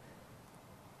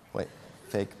 Wait,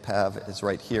 FakePav is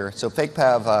right here. So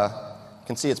FakePav, you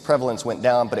can see its prevalence went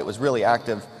down, but it was really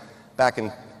active back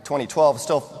in 2012,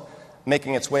 still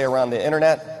making its way around the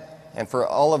internet. And for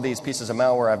all of these pieces of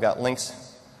malware, I've got links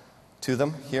to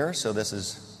them here. So this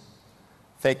is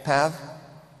FakePav.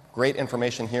 Great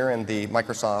information here in the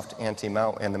Microsoft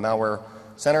Anti-Malware and the Malware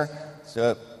Center.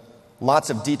 So lots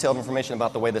of detailed information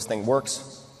about the way this thing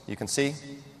works. You can see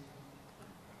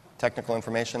technical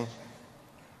information.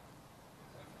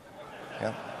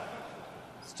 Yeah.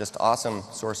 It's just awesome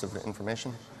source of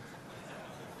information.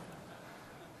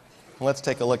 Let's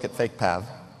take a look at FakePav.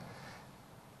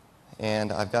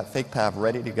 And I've got FakePav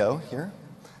ready to go here.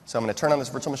 So I'm going to turn on this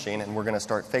virtual machine and we're going to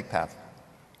start FakePav.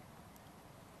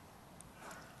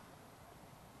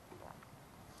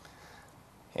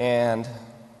 And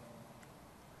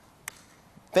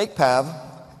FakePav,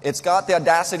 it's got the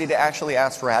audacity to actually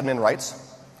ask for admin rights,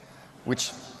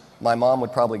 which my mom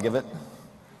would probably give it.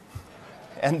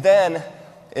 And then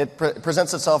it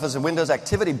presents itself as a Windows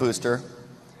activity booster,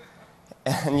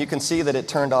 and you can see that it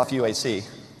turned off UAC.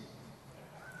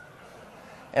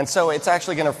 And so it's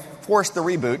actually going to force the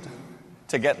reboot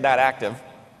to get that active.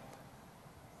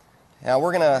 Now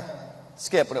we're going to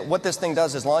skip, but what this thing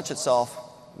does is launch itself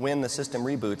when the system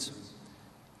reboots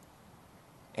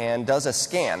and does a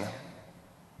scan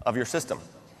of your system.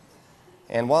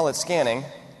 And while it's scanning,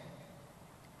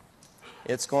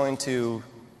 it's going to,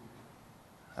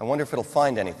 I wonder if it'll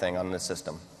find anything on this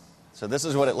system. So this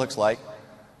is what it looks like.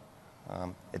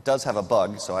 It does have a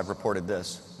bug, so I've reported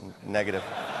this, negative.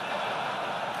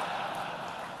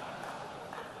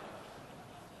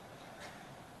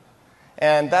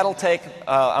 And that'll take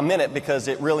a minute because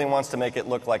it really wants to make it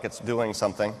look like it's doing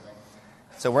something.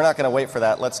 So we're not going to wait for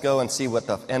that. Let's go and see what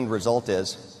the end result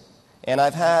is. And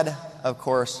I've had, of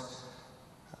course,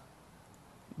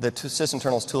 the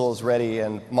Sysinternals tools ready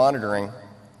and monitoring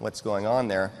what's going on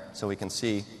there so we can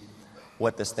see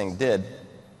what this thing did.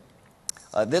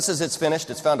 It's finished.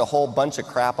 It's found a whole bunch of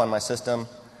crap on my system.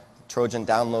 Trojan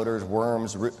downloaders,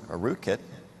 worms, a rootkit.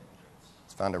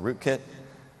 It's found a rootkit.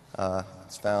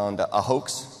 It's found a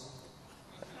hoax.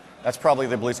 That's probably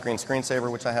the blue screen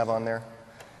screensaver, which I have on there.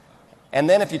 And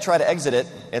then if you try to exit it,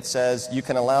 it says you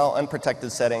can allow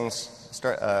unprotected settings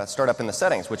start up in the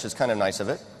settings, which is kind of nice of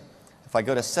it. If I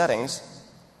go to settings,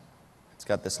 it's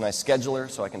got this nice scheduler,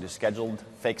 so I can do scheduled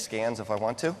fake scans if I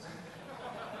want to.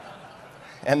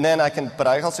 And then but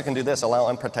I also can do this, allow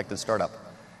unprotected startup.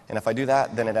 And if I do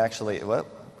that, then it actually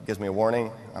gives me a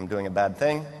warning, I'm doing a bad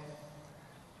thing.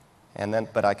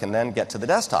 But I can then get to the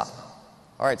desktop.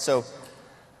 All right,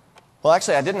 well,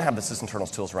 actually, I didn't have the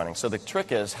Sysinternals tools running. So the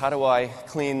trick is, how do I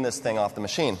clean this thing off the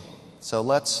machine? So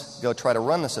let's go try to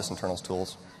run the Sysinternals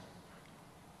tools.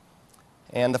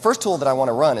 And the first tool that I want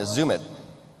to run is Zoomit.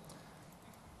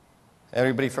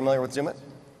 Everybody familiar with Zoomit?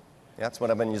 Yeah, that's what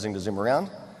I've been using to zoom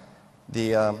around.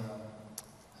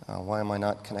 Why am I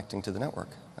not connecting to the network?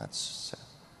 That's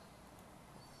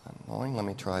annoying. Let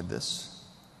me try this,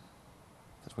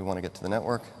 because we want to get to the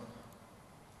network.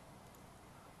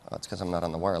 It's because I'm not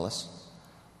on the wireless.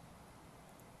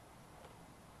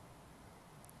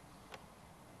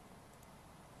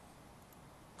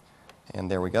 And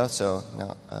there we go. So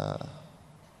now,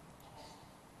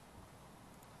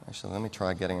 actually, let me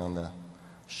try getting on the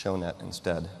shownet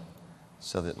instead,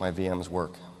 so that my VMs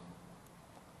work.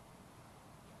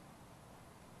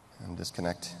 And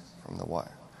disconnect from the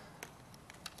wire.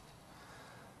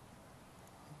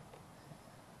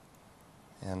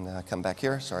 And come back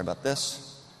here. Sorry about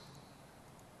this.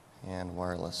 And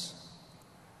wireless.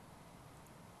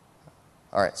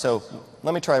 All right, so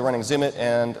let me try running Zoomit,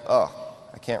 and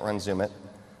I can't run Zoomit.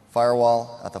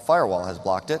 The firewall has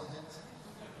blocked it.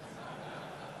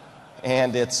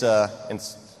 And it's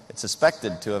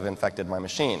suspected to have infected my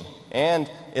machine. And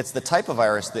it's the type of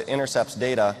virus that intercepts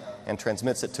data and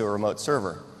transmits it to a remote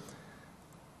server.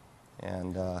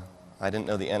 And I didn't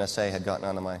know the NSA had gotten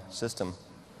onto my system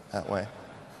that way.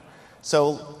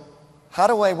 So how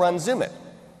do I run Zoomit?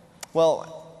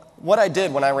 Well, what I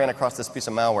did when I ran across this piece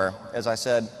of malware is I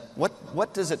said,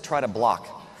 what does it try to block?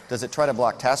 Does it try to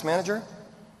block Task Manager?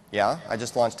 Yeah, I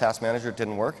just launched Task Manager, it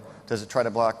didn't work. Does it try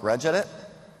to block regedit?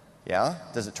 Yeah.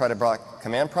 Does it try to block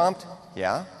command prompt?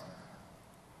 Yeah.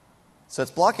 So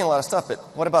it's blocking a lot of stuff, but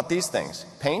what about these things?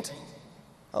 Paint?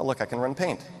 Oh, look, I can run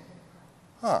Paint.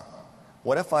 Huh.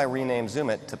 What if I rename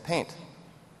Zoomit to Paint?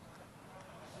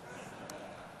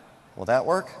 Will that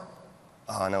work?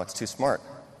 Oh, no, it's too smart.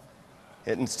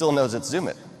 It still knows it's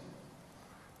Zoomit.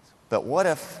 But what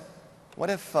if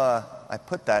I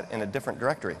put that in a different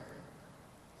directory?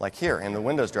 Like here, in the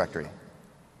Windows directory.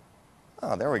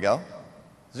 Oh, there we go.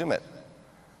 Zoomit.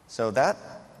 So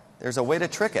there's a way to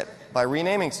trick it by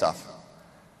renaming stuff.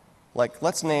 Like,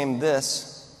 let's name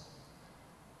this.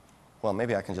 Well,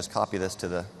 maybe I can just copy this to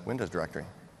the Windows directory.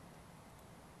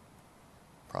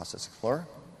 Process Explorer.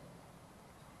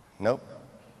 Nope.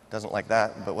 Doesn't like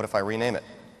that, but what if I rename it?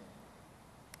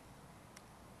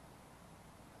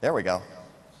 There we go.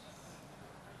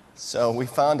 So we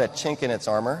found a chink in its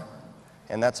armor,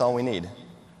 and that's all we need.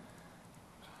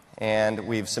 And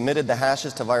we've submitted the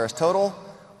hashes to VirusTotal.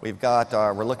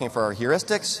 We're looking for our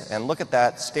heuristics, and look at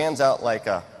that, stands out like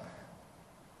a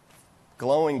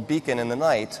glowing beacon in the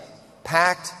night,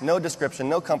 packed, no description,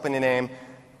 no company name,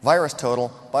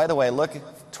 VirusTotal. By the way, look,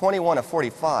 21 of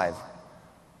 45.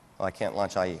 Oh, I can't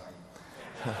launch IE.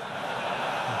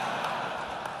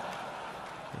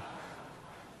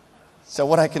 So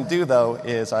what I can do, though,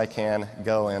 is I can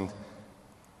go and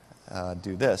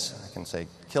do this. I can say,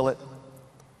 kill it.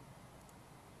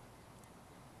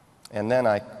 And then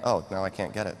now I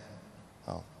can't get it.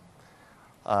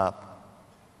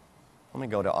 Let me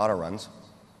go to Autoruns.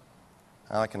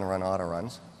 Now I can run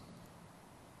Autoruns.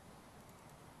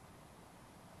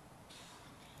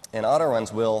 And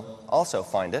Autoruns will also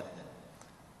find it.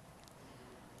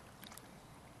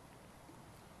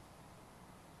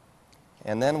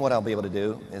 And then what I'll be able to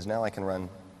do is now I can run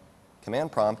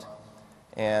command prompt,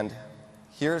 and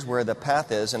here's where the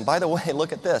path is. And by the way,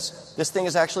 look at this. This thing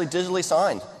is actually digitally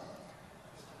signed.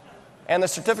 And the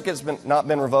certificate's not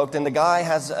been revoked, and the guy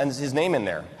has his name in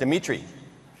there, Dimitri.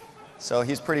 So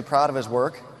he's pretty proud of his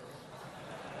work,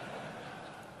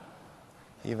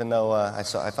 even though I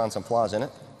found some flaws in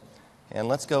it. And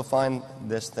let's go find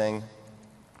this thing,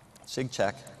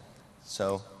 sigcheck.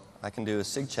 So I can do a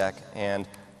sigcheck and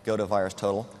go to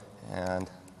VirusTotal and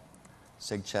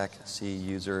sigcheck, see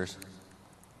users,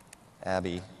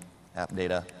 Abby, app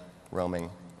data, roaming,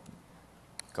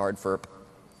 guardferp,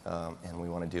 and we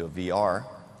want to do a VR.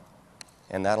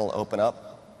 And that'll open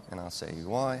up, and I'll say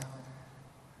UI.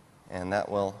 And that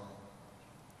will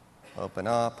open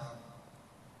up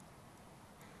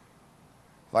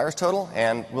virus total,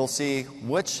 and we'll see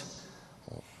which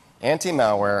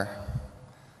anti-malware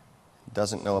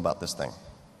doesn't know about this thing.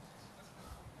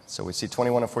 So we see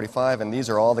 21 of 45, and these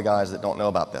are all the guys that don't know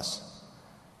about this.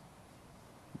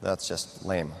 That's just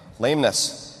lame.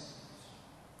 Lameness.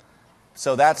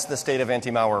 So that's the state of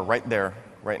anti-malware right there,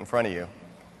 right in front of you.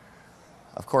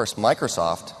 Of course,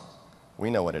 Microsoft, we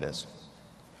know what it is.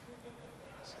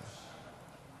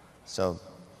 So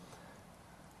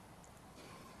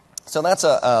that's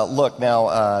a look.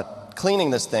 Now,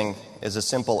 cleaning this thing is as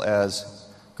simple as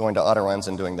going to Autoruns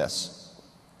and doing this.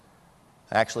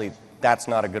 Actually, that's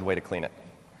not a good way to clean it,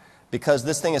 because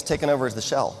this thing is taken over as the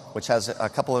shell, which has a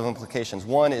couple of implications.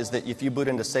 One is that if you boot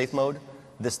into safe mode,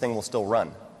 this thing will still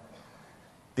run.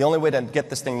 The only way to get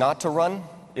this thing not to run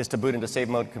is to boot into safe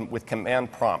mode with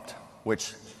command prompt,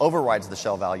 which overrides the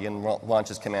shell value and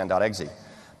launches command.exe.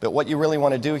 But what you really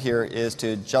want to do here is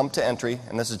to jump to entry,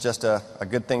 and this is just a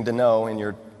good thing to know in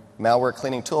your malware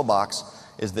cleaning toolbox,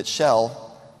 is that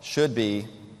shell should be,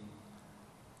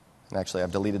 and actually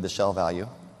I've deleted the shell value.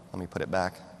 Let me put it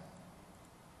back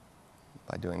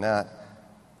by doing that.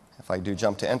 If I do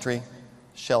jump to entry,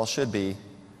 shell should be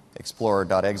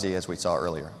explorer.exe as we saw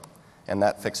earlier. And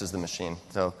that fixes the machine.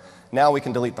 So now we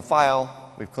can delete the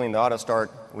file, we've cleaned the autostart,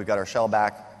 we've got our shell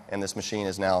back, and this machine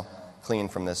is now clean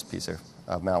from this piece of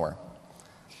malware.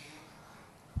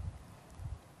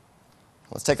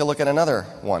 Let's take a look at another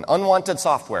one. Unwanted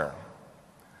software.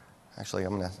 Actually,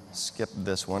 I'm going to skip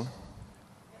this one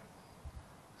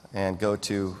and go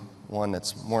to one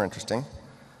that's more interesting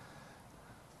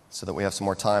so that we have some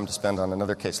more time to spend on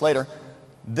another case later.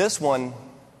 This one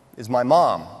is my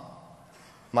mom.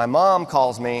 My mom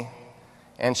calls me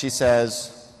and she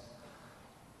says,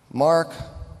 Mark,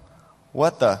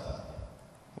 what the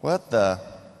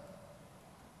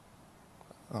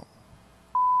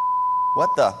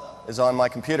is on my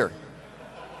computer?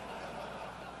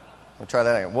 We'll try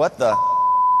that again. What the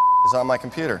is on my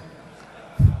computer?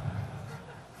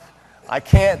 I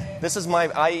can't, this is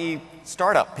my IE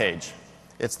startup page.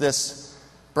 It's this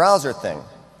browser thing,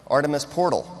 Artemis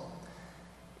Portal.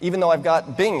 Even though I've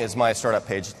got Bing as my startup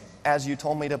page, as you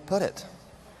told me to put it.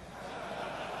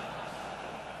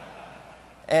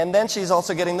 And then she's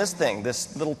also getting this thing,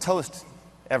 this little toast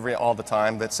all the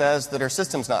time that says that her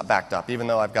system's not backed up, even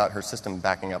though I've got her system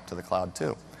backing up to the cloud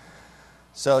too.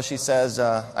 So she says,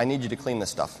 I need you to clean this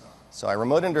stuff. So I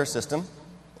remote into her system,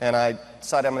 and I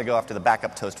decided I'm going to go after the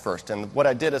backup toast first. And what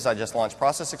I did is I just launched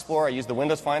Process Explorer. I used the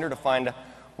Windows Finder to find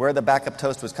where the backup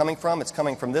toast was coming from. It's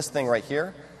coming from this thing right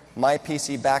here, My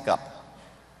PC Backup.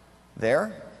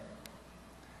 There.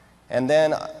 And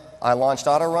then I launched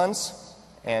Autoruns,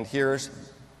 and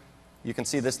you can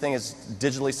see this thing is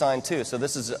digitally signed too. So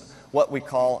this is what we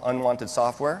call unwanted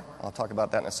software. I'll talk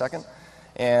about that in a second.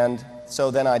 And so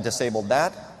then I disabled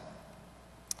that.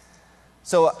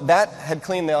 So that had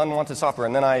cleaned the unwanted software,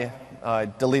 and then I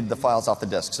deleted the files off the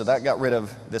disk. So that got rid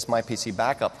of this My PC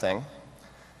Backup thing.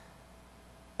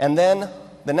 And then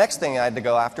the next thing I had to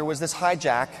go after was this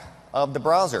hijack of the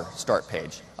browser start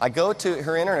page. I go to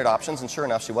her internet options, and sure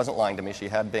enough, she wasn't lying to me. She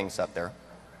had Bing set there.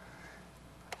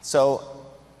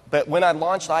 But when I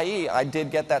launched IE, I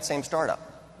did get that same startup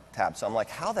tab. So I'm like,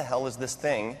 how the hell is this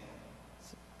thing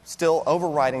still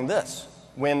overriding this?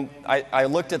 When I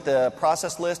looked at the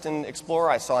process list in Explorer,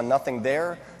 I saw nothing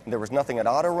there. There was nothing at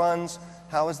Autoruns.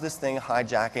 How is this thing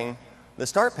hijacking the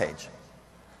start page?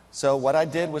 So what I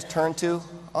did was turn to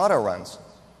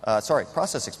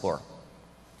Process Explorer.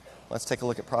 Let's take a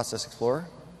look at Process Explorer,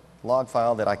 log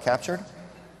file that I captured.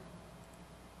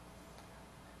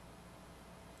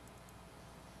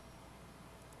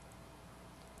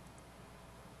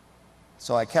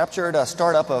 So I captured a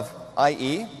startup of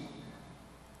IE.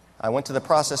 I went to the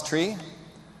process tree.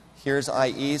 Here's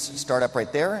IE's startup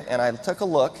right there. And I took a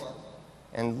look,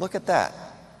 and look at that.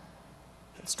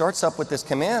 It starts up with this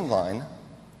command line,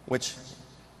 which,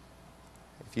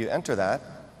 if you enter that,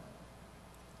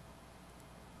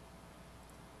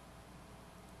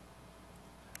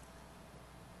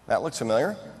 that looks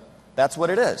familiar. That's what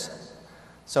it is.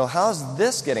 So how's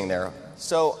this getting there?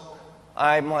 So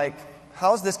I'm like,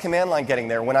 how's this command line getting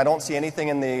there when I don't see anything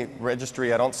in the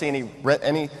registry? I don't see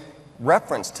any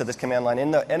reference to this command line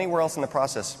anywhere else in the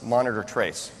process, monitor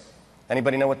trace.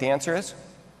 Anybody know what the answer is?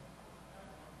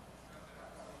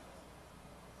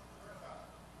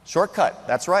 Shortcut.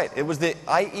 That's right. It was the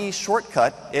IE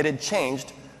shortcut. It had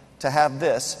changed to have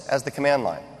this as the command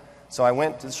line. So I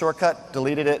went to the shortcut,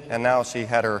 deleted it, and now she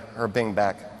had her Bing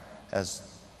back as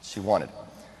she wanted.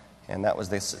 And that was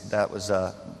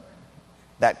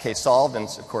that case solved, and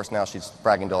of course now she's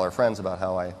bragging to all her friends about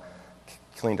how I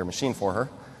cleaned her machine for her.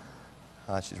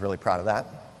 She's really proud of that.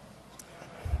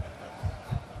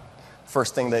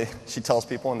 First thing she tells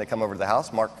people when they come over to the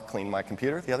house, Mark cleaned my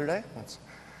computer the other day.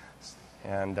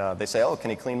 And they say, oh, can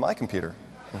he clean my computer?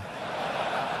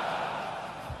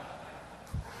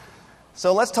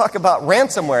 So let's talk about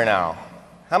ransomware now.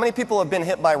 How many people have been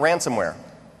hit by ransomware?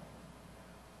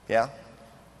 Yeah?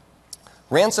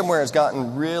 Ransomware has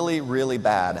gotten really, really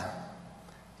bad.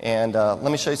 And let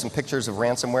me show you some pictures of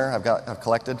ransomware I've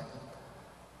collected.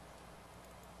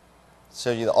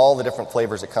 Show you all the different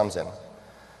flavors it comes in.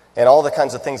 And all the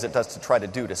kinds of things it does to try to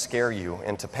do to scare you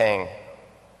into paying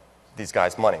these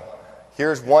guys money.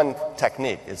 Here's one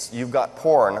technique. It's you've got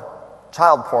porn,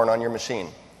 child porn on your machine.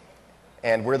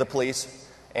 And we're the police.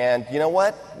 And you know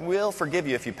what? We'll forgive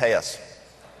you if you pay us.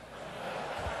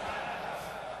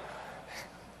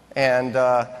 And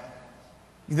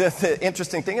the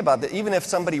interesting thing about that, even if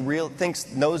somebody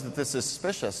knows that this is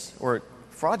suspicious or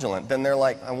fraudulent, then they're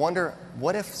like, I wonder,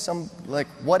 what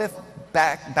if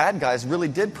bad guys really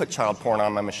did put child porn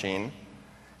on my machine?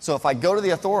 So if I go to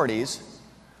the authorities,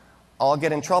 I'll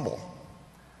get in trouble.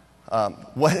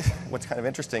 What's kind of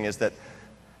interesting is that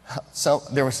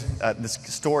there was this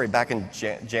story back in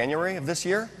January of this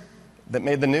year that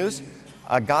made the news.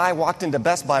 A guy walked into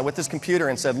Best Buy with his computer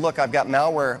and said, look, I've got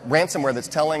ransomware that's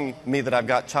telling me that I've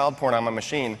got child porn on my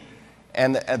machine.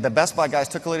 And the Best Buy guys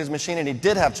took a look at his machine, and he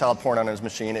did have child porn on his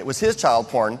machine. It was his child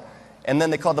porn, and then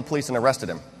they called the police and arrested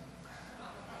him.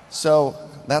 So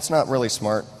that's not really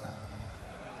smart.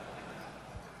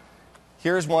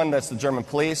 Here's one that's the German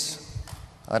police.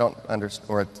 I don't understand,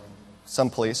 or some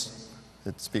police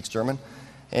that speaks German.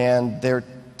 And they're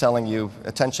telling you,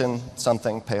 attention,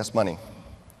 something, pay us money.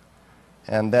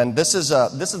 And then this is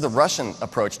the Russian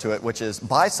approach to it, which is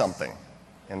buy something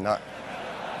and not.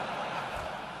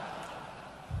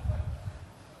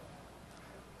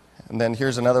 And then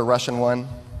here's another Russian one,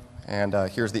 and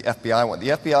here's the FBI one. The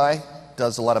FBI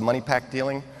does a lot of money pack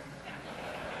dealing.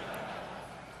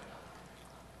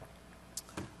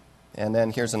 And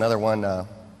then here's another one.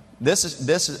 This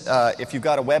is if you've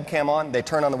got a webcam on, they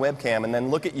turn on the webcam and then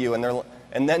look at you,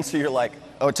 and then so you're like,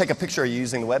 oh, take a picture of you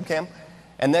using the webcam.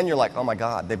 And then you're like, oh my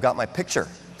God, they've got my picture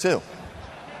too.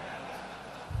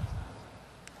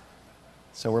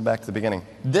 So we're back to the beginning.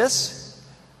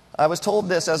 I was told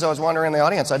this as I was wandering in the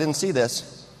audience. I didn't see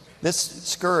this. This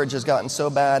scourge has gotten so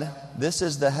bad. This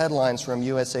is the headlines from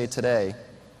USA Today,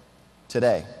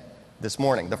 this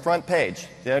morning. The front page.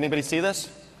 Did anybody see this?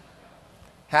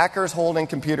 Hackers holding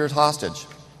computers hostage.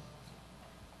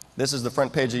 This is the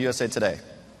front page of USA Today.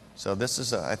 So this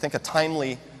is, I think, a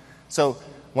timely. So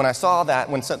when I saw that,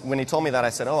 when he told me that, I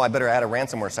said, oh, I better add a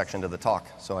ransomware section to the talk.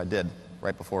 So I did,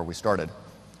 right before we started,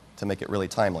 to make it really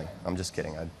timely. I'm just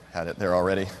kidding. I had it there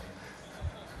already.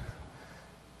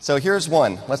 So here's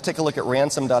one. Let's take a look at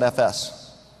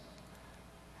ransom.fs.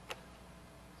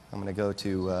 I'm going to go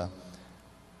to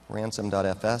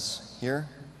ransom.fs here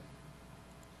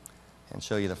and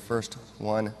show you the first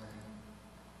one.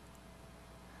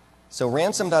 So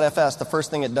ransom.fs, the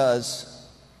first thing it does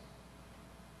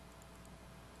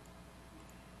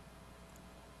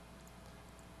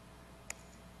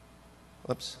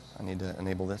whoops, I need to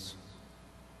enable this.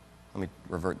 Let me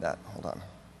revert that. Hold on.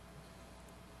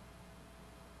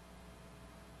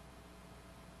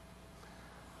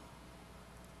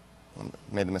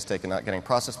 Made the mistake of not getting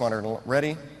process monitor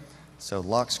ready. So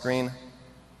lock screen.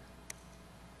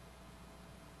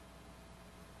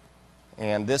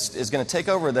 And this is going to take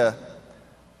over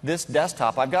this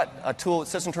desktop. I've got a tool,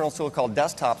 Sysinternals tool called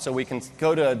Desktop, so we can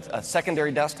go to a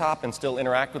secondary desktop and still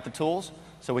interact with the tools.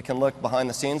 So we can look behind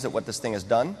the scenes at what this thing has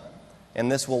done.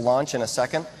 And this will launch in a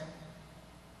second.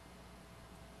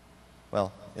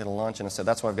 Well, it'll launch in a second.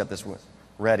 That's why I've got this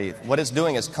ready. What it's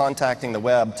doing is contacting the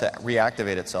web to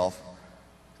reactivate itself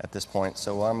at this point.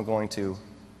 So I'm going to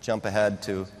jump ahead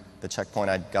to the checkpoint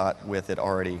I got with it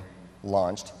already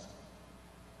launched.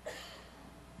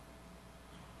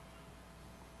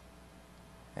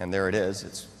 And there it is.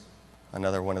 It's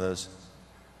another one of those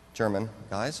German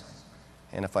guys.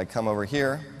 And if I come over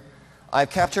here, I've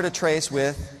captured a trace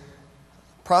with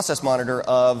process monitor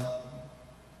of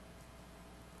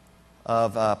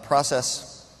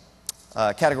process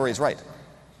categories right.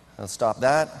 Let's stop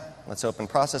that. Let's open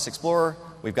Process Explorer.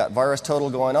 We've got virus total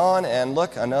going on, and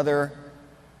look, another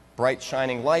bright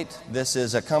shining light. This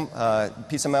is a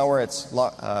piece of malware. It's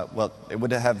well, it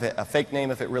would have a fake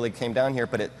name if it really came down here,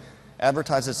 but it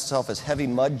advertises itself as Heavy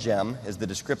Mud Gem is the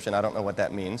description. I don't know what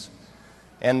that means.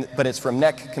 But it's from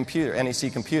NEC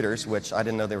Computers, which I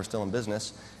didn't know they were still in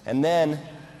business. And then,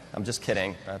 I'm just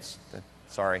kidding. That's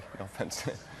Sorry, no offense.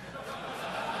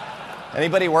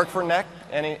 Anybody work for NEC?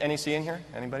 NEC in here?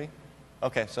 Anybody?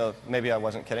 Okay, so maybe I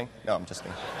wasn't kidding. No, I'm just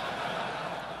kidding.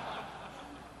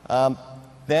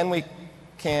 Then we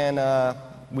can't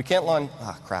launch.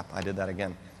 Ah, crap! I did that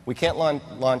again. We can't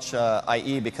launch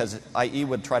IE because IE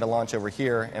would try to launch over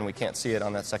here, and we can't see it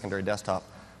on that secondary desktop.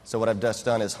 So what I've just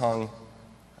done is hung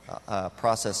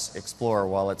Process Explorer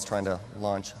while it's trying to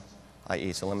launch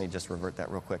IE. So let me just revert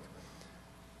that real quick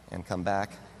and come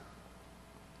back.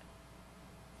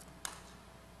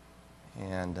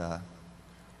 And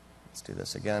let's do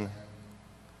this again.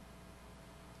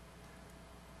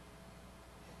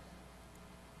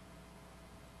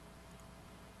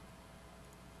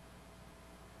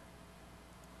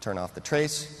 Turn off the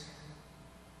trace.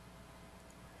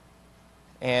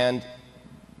 And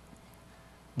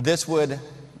this would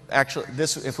actually,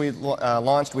 if we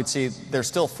launched, we'd see there's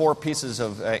still 4 pieces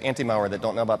of anti-malware that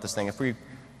don't know about this thing. If we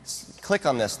click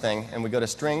on this thing and we go to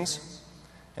strings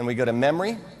and we go to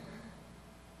memory,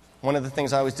 one of the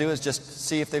things I always do is just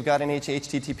see if they've got any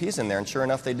HTTPs in there. And sure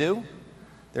enough, they do.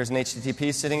 There's an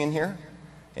HTTP sitting in here.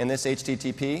 And this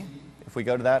HTTP, if we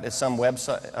go to that, is some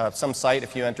website, some site.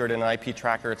 If you enter it in an IP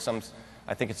tracker, it's some,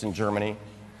 I think it's in Germany.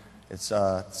 It's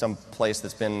some place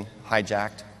that's been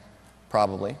hijacked,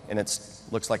 probably, and it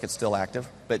looks like it's still active.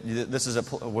 But this is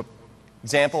an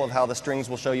example of how the strings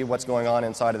will show you what's going on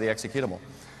inside of the executable.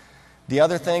 The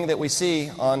other thing that we see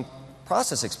on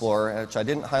Process Explorer, which I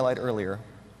didn't highlight earlier,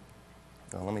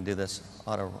 well, let me do this,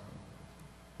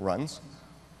 Autoruns,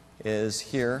 is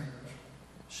here.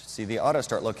 You should see the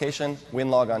autostart location,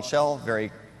 winlog on shell,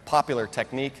 very popular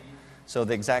technique. So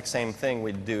the exact same thing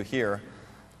we'd do here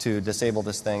to disable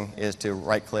this thing is to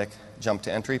right-click, jump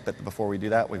to entry. But before we do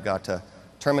that, we've got to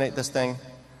terminate this thing.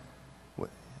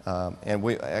 And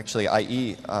we actually,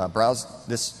 IE browse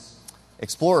this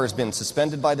Explorer has been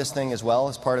suspended by this thing as well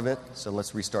as part of it. So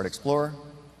let's restart Explorer.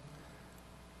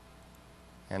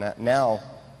 And now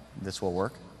this will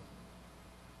work.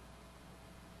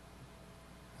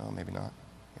 Oh, maybe not.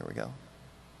 Here we go.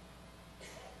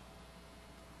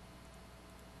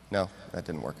 No, that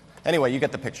didn't work. Anyway, you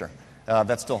get the picture.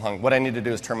 That's still hung. What I need to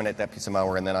do is terminate that piece of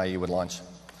malware, and then IE would launch.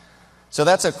 So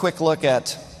that's a quick look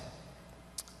at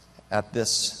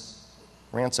this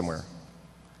ransomware.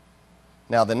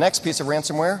 Now, the next piece of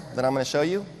ransomware that I'm going to show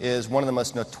you is one of the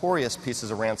most notorious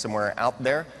pieces of ransomware out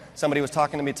there. Somebody was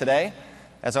talking to me today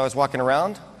as I was walking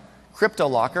around.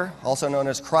 CryptoLocker, also known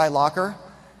as CryLocker,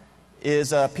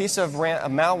 is a piece of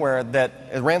ransomware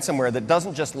that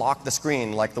doesn't just lock the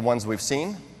screen like the ones we've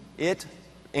seen. It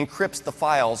encrypts the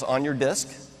files on your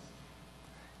disk,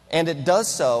 and it does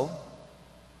so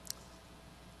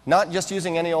not just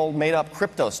using any old made-up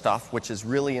crypto stuff, which is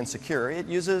really insecure. It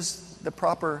uses the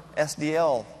proper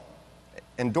SDL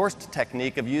endorsed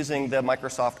technique of using the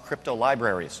Microsoft crypto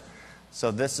libraries.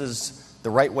 So this is the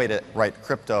right way to write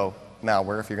crypto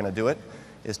malware, if you're going to do it,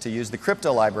 is to use the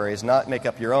crypto libraries, not make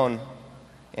up your own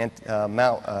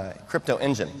crypto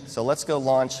engine. So let's go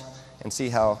launch and see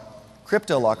how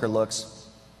CryptoLocker looks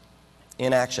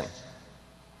in action.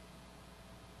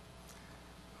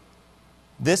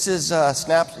 This is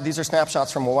these are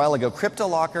snapshots from a while ago.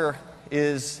 CryptoLocker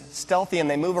is stealthy and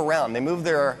they move around. They move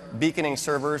their beaconing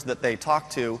servers that they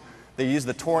talk to. They use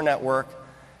the Tor network.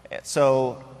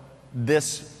 So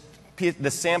this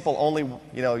sample only,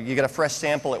 you get a fresh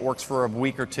sample, it works for a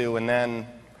week or two, and then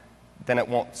it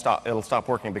won't stop. It'll stop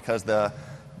working because the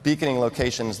beaconing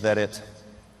locations that it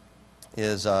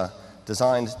is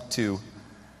designed to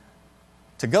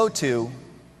go to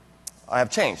have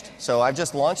changed. So I've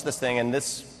just launched this thing, and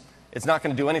it's not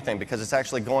going to do anything because it's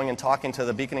actually going and talking to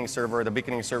the beaconing server. The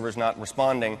beaconing server is not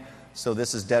responding, so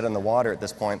this is dead in the water at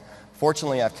this point.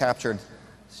 Fortunately, I've captured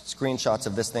screenshots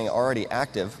of this thing already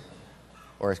active,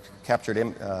 or captured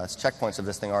checkpoints of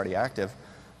this thing already active.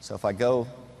 So if I go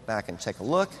back and take a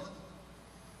look,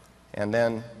 and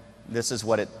then this is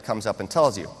what it comes up and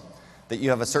tells you, that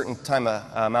you have a certain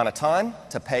amount of time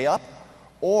to pay up,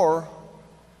 or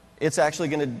it's actually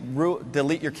going to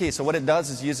delete your key. So what it does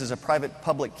is uses a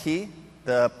private-public key.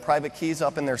 The private key's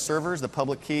up in their servers. The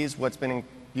public key's what's been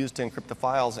used to encrypt the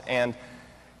files, and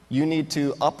you need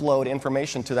to upload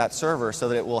information to that server so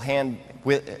that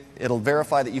it'll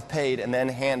verify that you've paid and then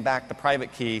hand back the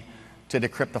private key to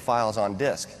decrypt the files on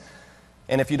disk.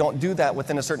 And if you don't do that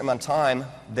within a certain amount of time,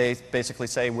 they basically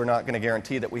say, we're not going to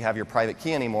guarantee that we have your private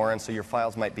key anymore, and so your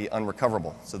files might be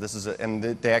unrecoverable. So this is, and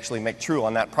they actually make true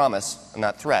on that promise and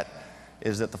that threat,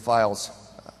 is that the files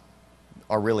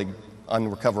are really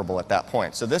unrecoverable at that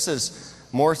point. So this is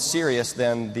more serious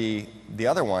than the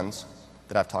other ones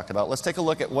that I've talked about. Let's take a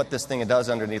look at what this thing does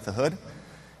underneath the hood.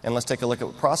 And let's take a look at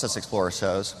what Process Explorer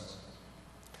shows.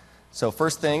 So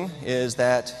first thing is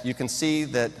that you can see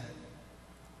that,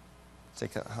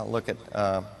 take a look at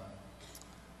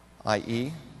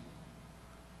IE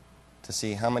to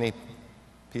see how many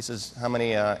pieces, how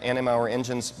many anti-malware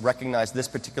engines recognize this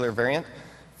particular variant.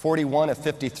 41 of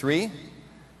 53.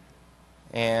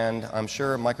 And I'm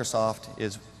sure Microsoft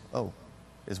is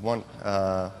one,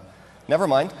 never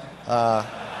mind.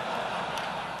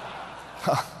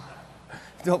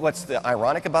 What's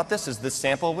ironic about this is this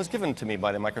sample was given to me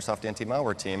by the Microsoft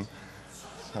anti-malware team.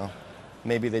 So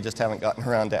maybe they just haven't gotten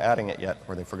around to adding it yet,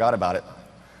 or they forgot about it.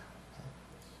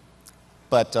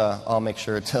 But I'll make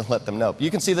sure to let them know.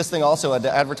 You can see this thing also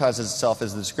advertises itself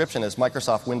as the description as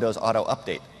Microsoft Windows Auto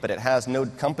Update, but it has no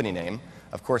company name.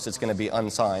 Of course, it's going to be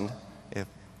unsigned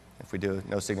if we do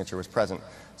no signature was present.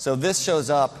 So this shows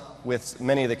up with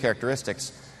many of the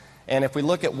characteristics. And if we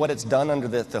look at what it's done under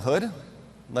the hood,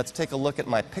 let's take a look at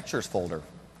my pictures folder.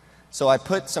 So I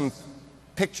put some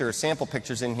pictures, sample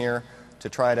pictures in here to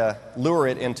try to lure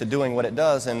it into doing what it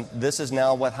does, and this is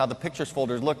now how the pictures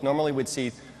folders look. Normally we'd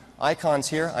see icons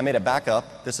here. I made a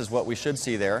backup. This is what we should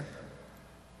see there.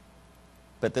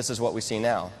 But this is what we see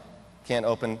now. Can't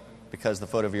open because the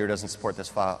photo viewer doesn't support this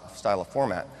style of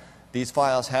format. These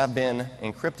files have been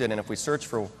encrypted, and if we search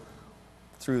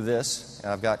through this,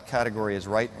 I've got category as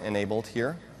write enabled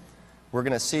here, we're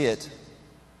going to see it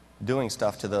doing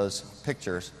stuff to those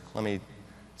pictures. Let me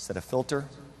set a filter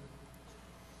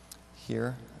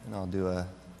here, and I'll do a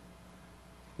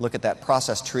look at that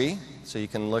process tree. So you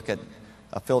can look at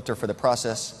a filter for the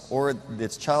process or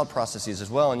its child processes as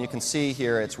well, and you can see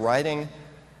here it's writing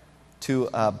to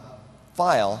a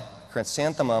file,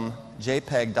 chrysanthemum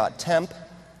jpeg.temp,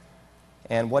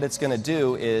 and what it's going to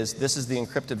do is, this is the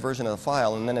encrypted version of the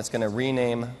file, and then it's going to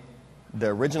rename the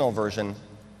original version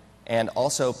and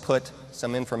also put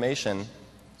some information.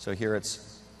 So here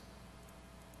it's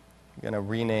going to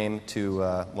rename to,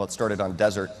 well, it started on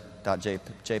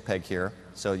desert.jpg here,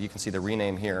 so you can see the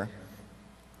rename here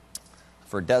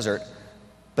for desert.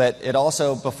 But it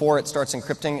also, before it starts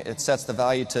encrypting, it sets the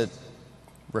value to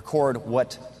record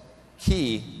what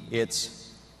key it's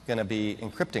going to be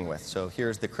encrypting with. So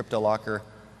here's the CryptoLocker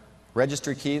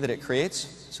registry key that it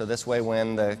creates. So this way,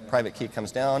 when the private key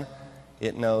comes down,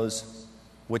 it knows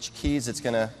which keys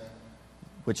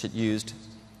which it used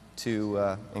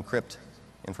to encrypt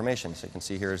information. So you can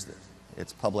see here's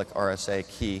its public RSA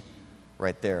key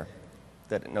right there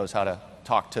that it knows how to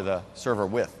talk to the server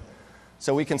with.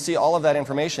 So we can see all of that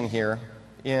information here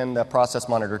in the process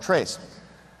monitor trace.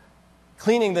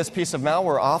 Cleaning this piece of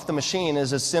malware off the machine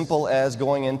is as simple as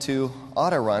going into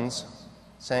Autoruns,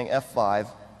 saying F5,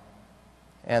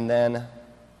 and then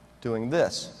doing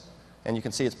this. And you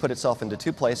can see it's put itself into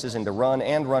two places, into run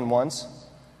and run once.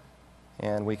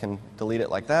 And we can delete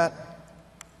it like that.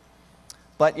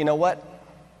 But you know what?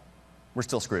 We're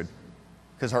still screwed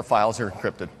because our files are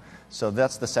encrypted. So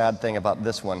that's the sad thing about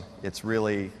this one. It's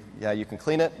really, yeah, you can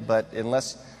clean it, but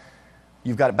unless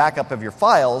you've got a backup of your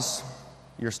files,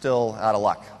 you're still out of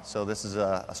luck. So this is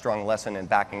a strong lesson in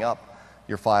backing up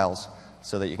your files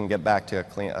so that you can get back to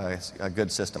a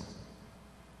good system.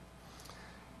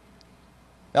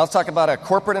 Now let's talk about a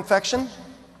corporate infection.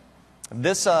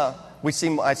 This I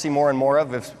see more and more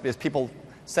of is people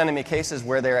sending me cases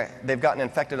where they've gotten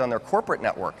infected on their corporate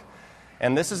network.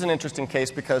 And this is an interesting case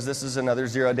because this is another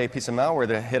zero-day piece of malware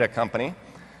that hit a company.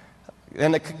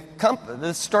 And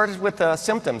this started with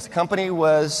symptoms. The company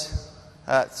was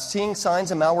seeing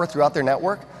signs of malware throughout their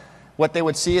network. What they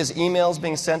would see is emails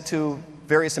being sent to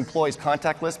various employees'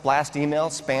 contact lists, blast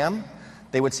emails, spam.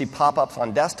 They would see pop-ups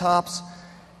on desktops.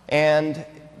 And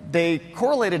they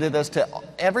correlated this to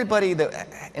everybody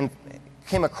that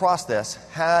came across this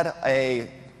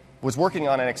was working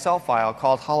on an Excel file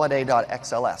called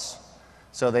holiday.xls.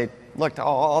 So they looked at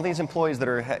all these employees that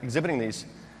are exhibiting these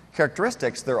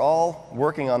characteristics. They're all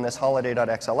working on this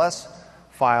holiday.xls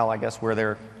file, I guess, where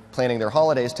they're planning their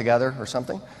holidays together or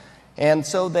something. And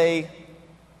so they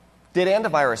did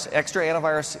antivirus, extra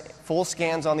antivirus, full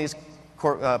scans on these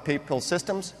people's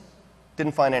systems.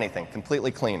 Didn't find anything,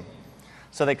 completely clean.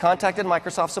 So they contacted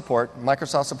Microsoft support.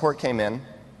 Microsoft support came in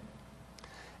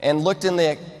and looked in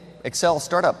the Excel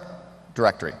startup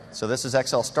directory. So this is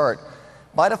Excel start.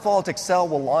 By default, Excel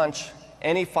will launch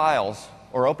any files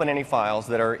or open any files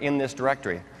that are in this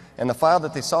directory. And the file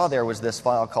that they saw there was this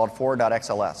file called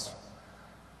 4.xls.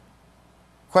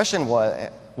 Question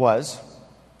was,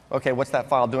 okay, what's that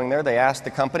file doing there? They asked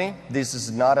the company. This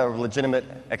is not a legitimate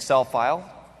Excel file,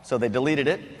 so they deleted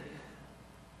it.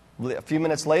 A few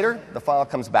minutes later, the file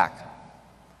comes back.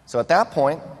 So at that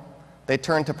point, they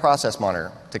turned to Process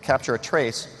Monitor to capture a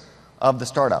trace of the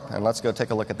startup. And let's go take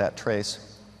a look at that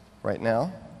trace right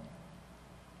now.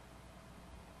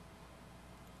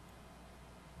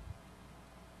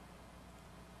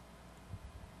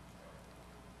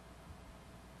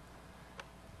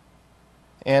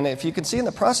 And if you can see in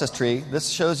the process tree, this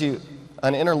shows you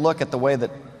an inner look at the way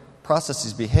that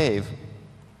processes behave.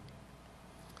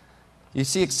 You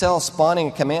see Excel spawning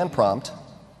a command prompt,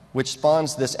 which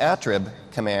spawns this attrib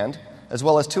command, as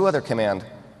well as two other command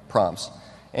prompts.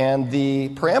 And the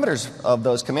parameters of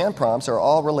those command prompts are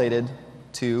all related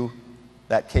to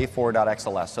that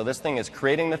k4.xls. So this thing is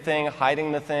creating the thing,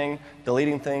 hiding the thing,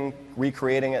 deleting the thing,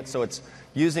 recreating it. So it's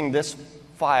using this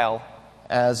file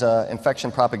as an infection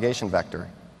propagation vector.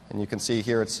 And you can see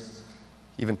here it's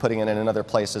even putting it in another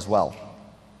place as well.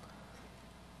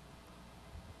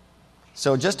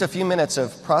 So just a few minutes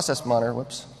of process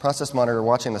monitor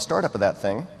watching the startup of that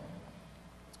thing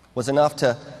was enough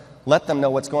to let them know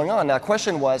what's going on. Now, the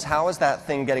question was, how is that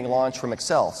thing getting launched from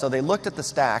Excel? So they looked at the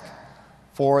stack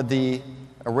for the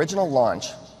original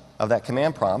launch of that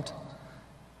command prompt.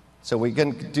 So we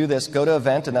can do this, go to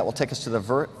event, and that will take us to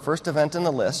the first event in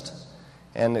the list.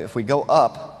 And if we go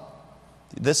up,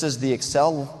 this is the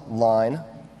Excel line,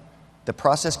 the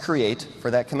process create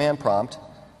for that command prompt.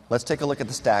 Let's take a look at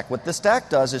the stack. What the stack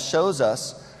does is shows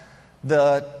us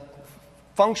the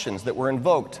functions that were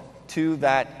invoked to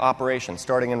that operation,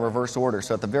 starting in reverse order.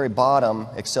 So at the very bottom,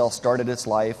 Excel started its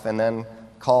life and then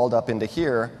called up into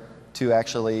here to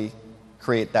actually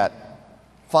create that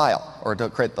file, or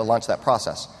to launch that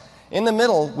process. In the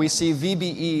middle, we see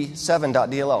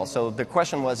VBE7.dll. So the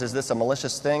question was, is this a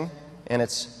malicious thing? And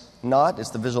it's not. It's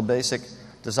the Visual Basic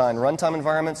Design runtime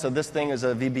environment. So this thing is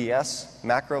a VBS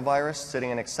macro virus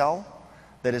sitting in Excel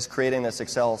that is creating this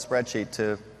Excel spreadsheet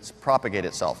to propagate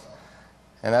itself.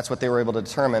 And that's what they were able to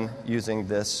determine using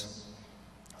this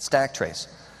stack trace.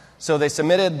 So they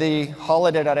submitted the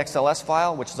holiday.xls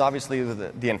file, which is obviously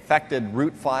the infected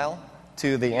root file,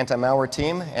 to the anti-malware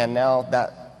team. And now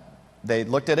that they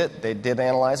looked at it, they did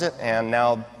analyze it, and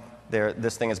now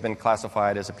this thing has been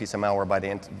classified as a piece of malware by the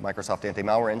Microsoft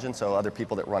anti-malware engine, so other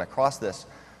people that run across this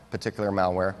particular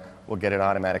malware will get it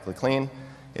automatically clean.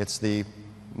 It's the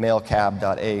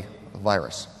mailcab.a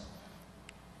virus.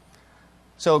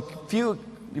 So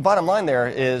bottom line there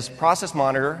is process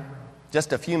monitor,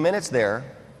 just a few minutes there,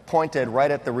 pointed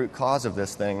right at the root cause of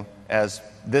this thing, as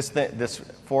this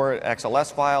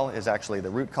 4XLS file is actually the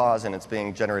root cause, and it's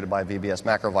being generated by a VBS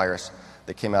macro virus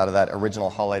that came out of that original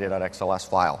holiday.xls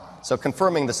file. So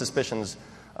confirming the suspicions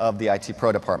of the IT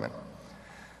pro department.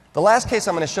 The last case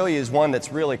I'm going to show you is one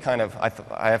that's really kind of,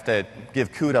 I have to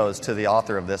give kudos to the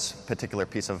author of this particular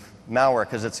piece of malware,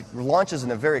 because it launches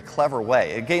in a very clever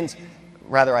way. It gains,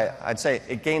 I'd say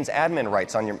it gains admin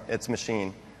rights on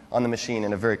the machine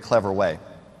in a very clever way.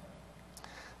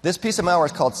 This piece of malware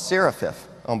is called Serifif.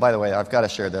 Oh, and by the way, I've got to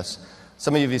share this.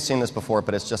 Some of you have seen this before,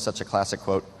 but it's just such a classic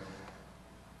quote.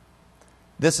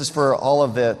 This is for all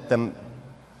of the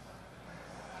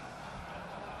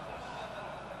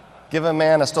give a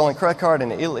man a stolen credit card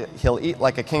and he'll eat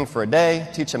like a king for a day.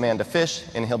 Teach a man to fish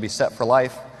and he'll be set for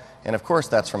life. And of course,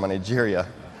 that's from Nigeria.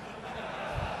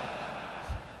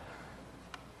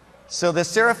 So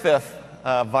this Serifif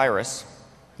virus,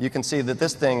 you can see that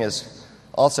this thing is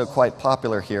also quite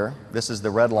popular here. This is the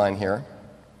red line here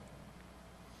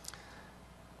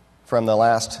from the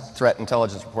last threat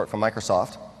intelligence report from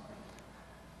Microsoft.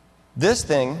 This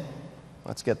thing,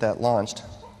 let's get that launched,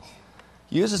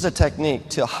 uses a technique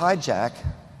to hijack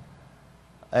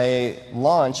a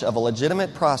launch of a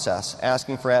legitimate process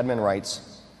asking for admin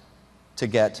rights to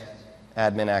get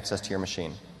admin access to your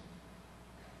machine.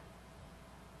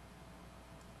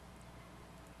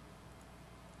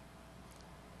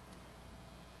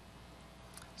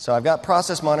 So I've got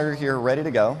Process Monitor here ready to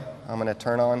go. I'm going to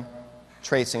turn on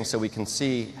tracing so we can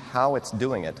see how it's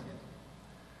doing it.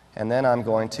 And then I'm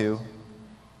going to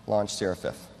launch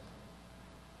Serifif.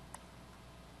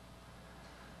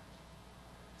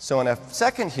 So in a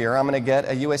second here, I'm going to get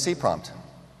a UAC prompt.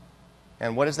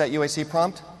 And what is that UAC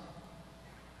prompt?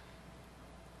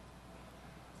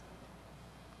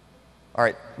 All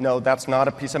right, no, that's not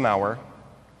a piece of malware.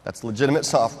 That's legitimate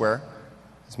software,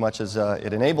 as much as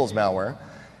it enables malware.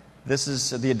 This is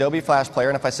the Adobe Flash Player,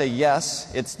 and if I say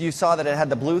yes, you saw that it had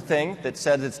the blue thing that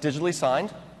said it's digitally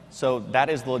signed. So that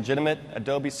is the legitimate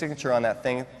Adobe signature on that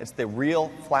thing. It's the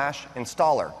real Flash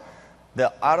installer.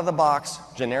 The out-of-the-box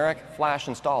generic Flash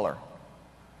installer.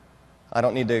 I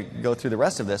don't need to go through the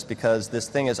rest of this because this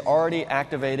thing is already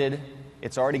activated,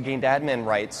 it's already gained admin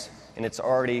rights, and it's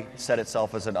already set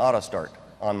itself as an autostart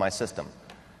on my system.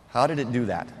 How did it do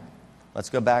that? Let's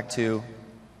go back to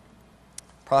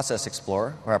Process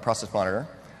Explorer, or our Process Monitor,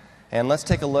 and let's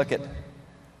take a look at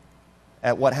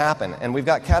what happened. And we've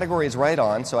got categories right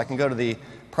on, so I can go to the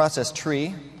process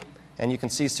tree, and you can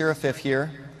see Syrafif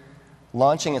here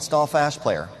launching install Flash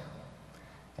Player.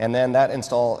 And then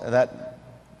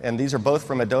and these are both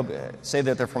from Adobe, say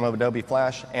that they're from Adobe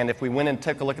Flash, and if we went and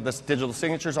took a look at the digital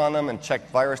signatures on them and checked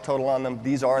virus total on them,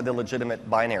 these are the legitimate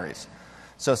binaries.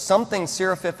 So something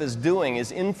Syrafif is doing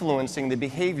is influencing the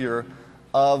behavior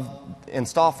of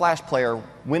install Flash Player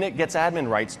when it gets admin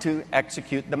rights to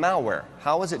execute the malware.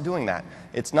 How is it doing that?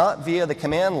 It's not via the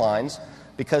command lines,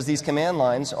 because these command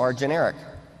lines are generic.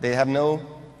 They have no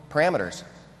parameters,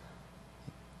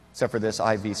 except for this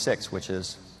IV6, which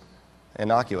is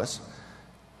innocuous.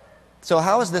 So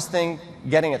how is this thing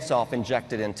getting itself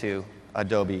injected into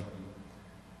Adobe?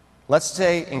 Let's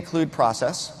say include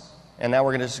process, and now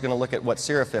we're just going to look at what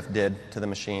Syrafif did to the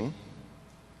machine.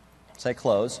 Say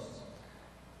close.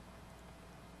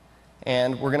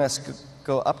 And we're going to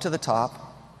go up to the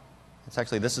top.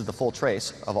 This is the full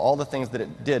trace of all the things that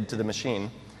it did to the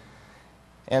machine.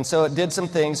 And so it did some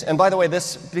things. And by the way,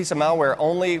 this piece of malware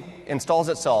only installs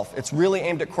itself. It's really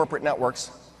aimed at corporate networks.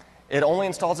 It only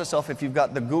installs itself if you've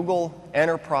got the Google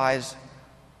Enterprise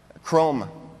Chrome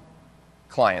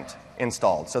client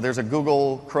installed. So there's a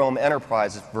Google Chrome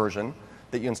Enterprise version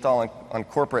that you install on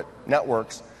corporate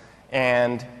networks,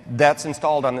 and that's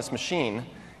installed on this machine.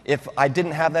 If I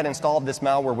didn't have that installed, this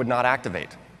malware would not activate.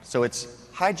 So it's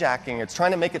hijacking. It's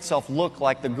trying to make itself look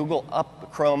like the Google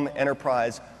Chrome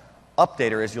Enterprise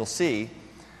updater, as you'll see.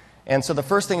 And so the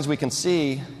first things we can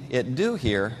see it do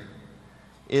here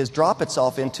is drop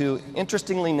itself into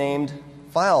interestingly named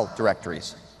file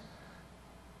directories.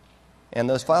 And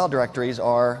those file directories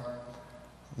are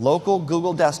local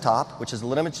Google Desktop, which is a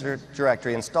legitimate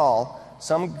directory, install,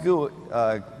 some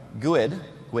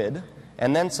GUID,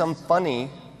 and then some funny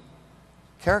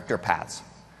character paths.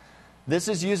 This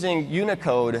is using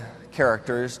Unicode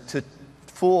characters to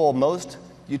fool most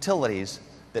utilities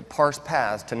that parse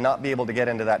paths to not be able to get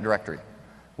into that directory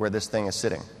where this thing is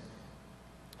sitting.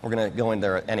 We're going to go in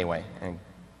there anyway and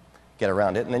get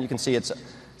around it. And then you can see it's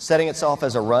setting itself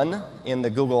as a run in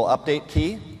the Google Update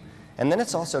key. And then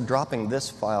it's also dropping this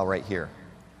file right here,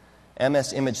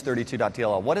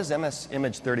 msimage32.dll. What is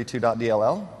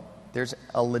msimage32.dll? There's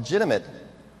a legitimate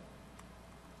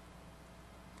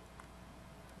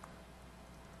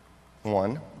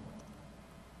one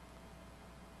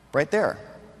right there.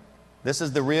 This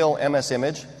is the real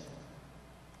msimage.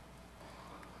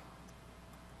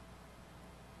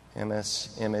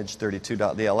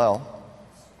 msimage32.dll.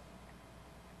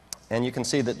 And you can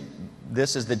see that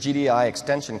this is the GDI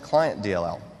extension client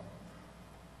DLL.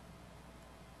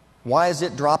 Why is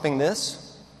it dropping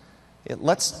this?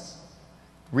 Let's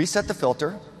reset the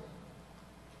filter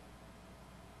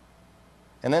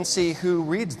and then see who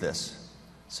reads this.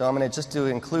 So I'm going to just do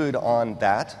include on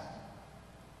that,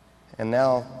 and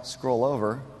now scroll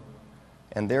over,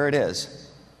 and there it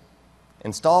is.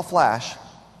 Install Flash,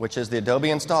 which is the Adobe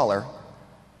installer,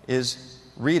 is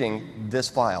reading this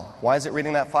file. Why is it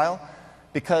reading that file?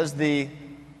 Because the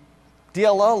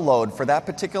DLL load for that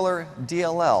particular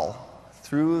DLL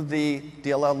through the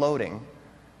DLL loading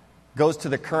goes to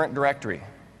the current directory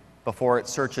before it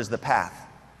searches the path.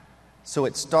 So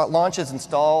it launches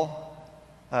install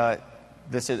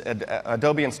this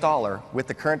Adobe installer with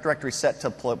the current directory set to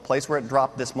the place where it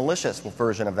dropped this malicious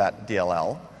version of that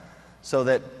DLL, so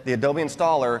that the Adobe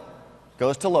installer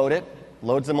goes to load it,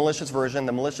 loads the malicious version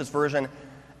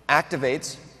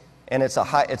activates, and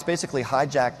it's basically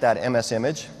hijacked that MS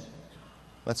image.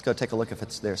 Let's go take a look if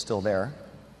it's still there.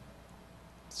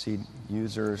 See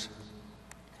users,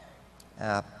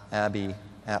 app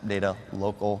data,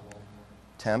 local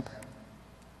temp,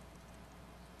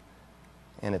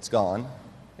 and it's gone.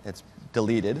 It's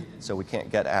deleted, so we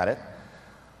can't get at it.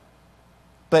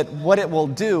 But what it will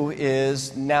do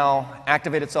is now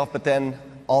activate itself, but then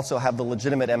also have the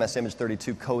legitimate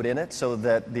msimage32 code in it so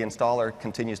that the installer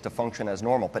continues to function as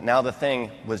normal. But now the thing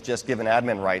was just given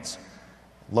admin rights,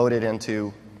 loaded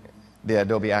into the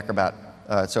Adobe Acrobat,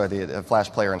 the Flash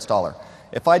Player installer.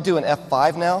 If I do an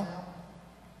F5 now,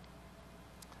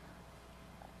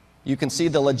 you can see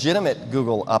the legitimate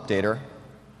Google updater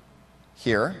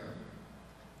here,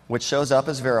 which shows up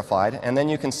as verified, and then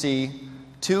you can see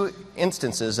two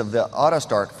instances of the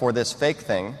autostart for this fake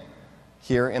thing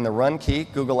here in the run key,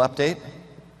 Google Update,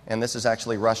 and this is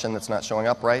actually Russian that's not showing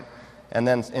up right, and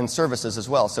then in services as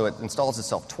well. So it installs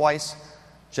itself twice,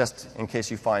 just in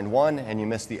case you find one and you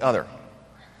miss the other.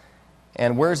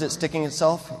 And where is it sticking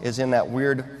itself is in that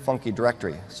weird, funky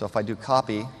directory. So if I do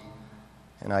copy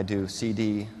and I do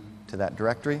CD to that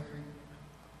directory,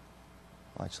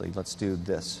 Actually, let's do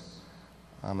this.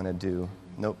 I'm going to do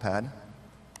Notepad.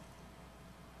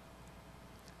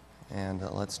 And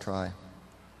let's try.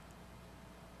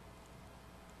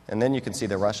 And then you can see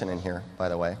the Russian in here, by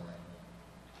the way.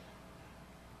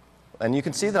 And you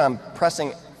can see that I'm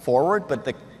pressing forward, but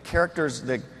the characters,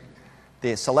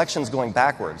 the selection's going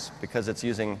backwards because it's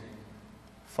using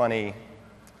funny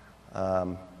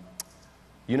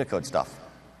Unicode stuff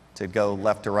to go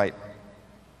left to right,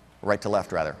 right to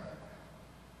left, rather.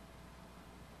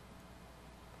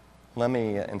 Let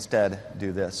me instead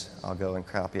do this. I'll go and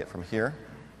copy it from here.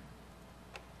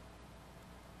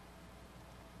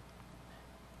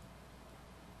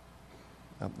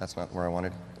 Oh, that's not where I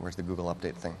wanted. Where's the Google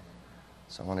Update thing?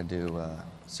 So I want to do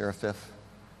serifif.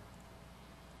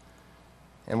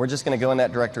 And we're just going to go in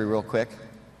that directory real quick.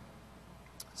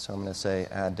 So I'm going to say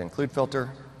add to include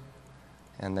filter,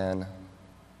 and then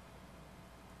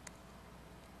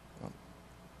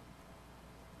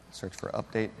search for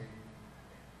update.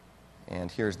 And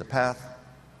here's the path.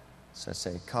 So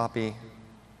say copy,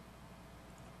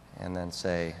 and then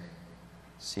say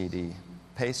cd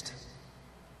paste.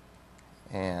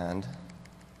 And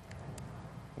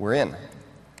we're in.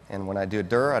 And when I do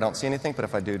dir, I don't see anything, but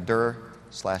if I do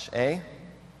dir/a,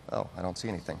 oh, I don't see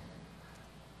anything.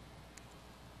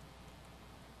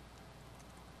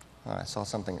 Oh, I saw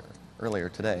something earlier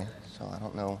today, so I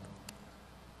don't know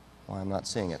why I'm not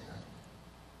seeing it.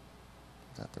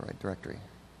 Is that the right directory?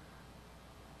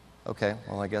 Okay,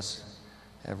 well, I guess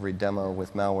every demo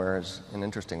with malware is an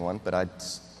interesting one, but I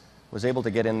was able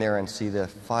to get in there and see the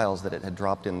files that it had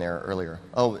dropped in there earlier.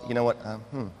 Oh, you know what? I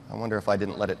wonder if I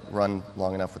didn't let it run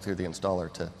long enough through the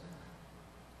installer to,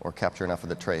 or capture enough of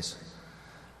the trace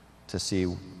to see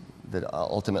the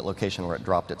ultimate location where it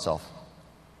dropped itself.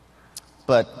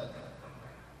 But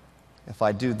if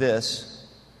I do this,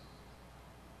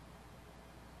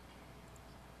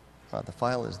 the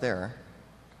file is there.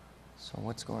 So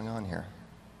what's going on here?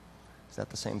 Is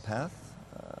that the same path?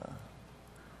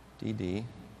 DD,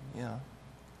 yeah.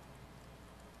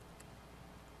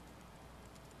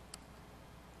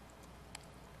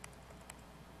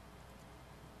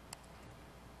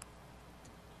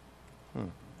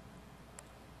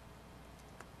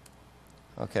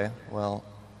 Okay, well,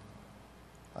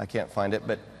 I can't find it,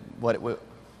 but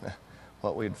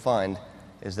what we'd find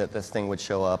is that this thing would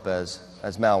show up as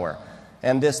malware.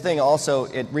 And this thing also,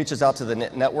 it reaches out to the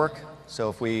network.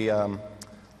 So if we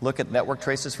look at network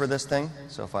traces for this thing,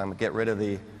 so if I get rid of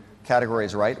the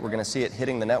categories right, we're going to see it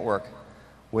hitting the network,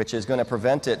 which is going to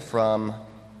prevent it from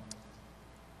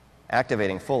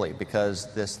activating fully,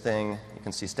 because this thing, you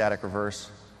can see static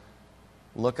reverse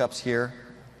lookups here.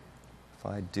 If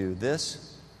I do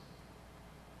this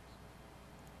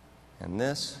and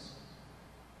this,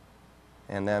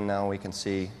 and then now we can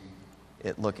see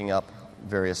it looking up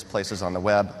various places on the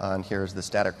web. And here's the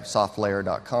static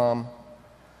softlayer.com.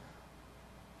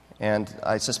 And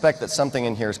I suspect that something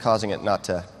in here is causing it not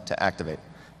to activate.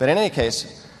 But in any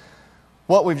case,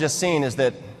 what we've just seen is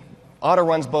that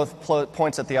Autoruns both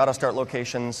points at the autostart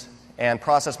locations, and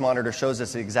process monitor shows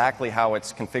us exactly how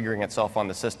it's configuring itself on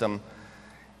the system.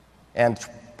 And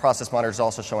process monitor is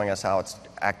also showing us how it's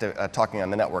talking on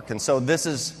the network. And so this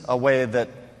is a way that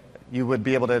you would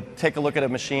be able to take a look at a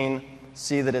machine,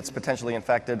 see that it's potentially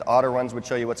infected. Autoruns would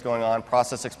show you what's going on.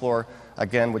 Process Explorer,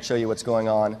 again, would show you what's going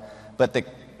on. But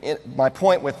my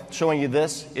point with showing you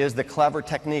this is the clever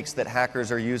techniques that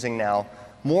hackers are using now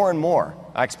more and more.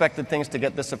 I expected things to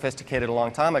get this sophisticated a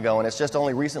long time ago, and it's just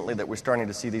only recently that we're starting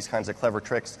to see these kinds of clever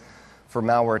tricks for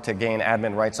malware to gain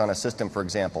admin rights on a system, for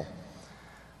example.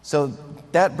 So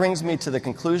that brings me to the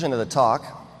conclusion of the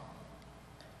talk.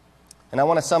 And I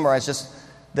want to summarize just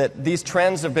that these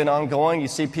trends have been ongoing. You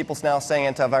see people now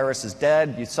saying antivirus is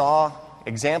dead. You saw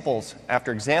examples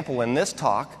after example in this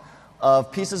talk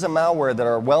of pieces of malware that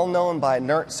are well known by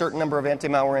a certain number of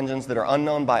anti-malware engines that are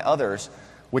unknown by others,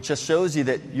 which just shows you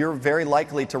that you're very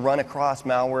likely to run across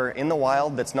malware in the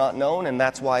wild that's not known, and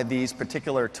that's why these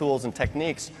particular tools and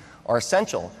techniques are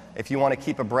essential if you want to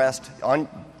keep abreast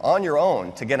on your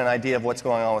own to get an idea of what's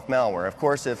going on with malware. Of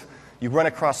course, if you run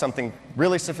across something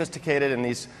really sophisticated and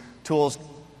these tools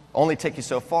only take you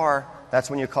so far,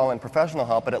 that's when you call in professional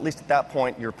help, but at least at that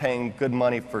point you're paying good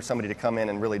money for somebody to come in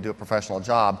and really do a professional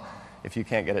job if you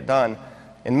can't get it done.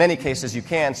 In many cases you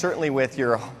can. Certainly with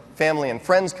your family and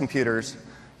friends' computers,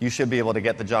 you should be able to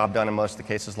get the job done in most of the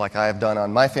cases, like I have done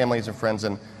on my family's and friends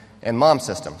and mom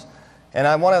systems. And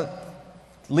I want to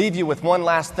leave you with one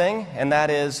last thing, and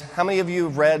that is, how many of you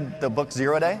have read the book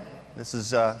Zero Day? This is,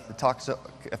 the talk's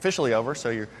officially over, so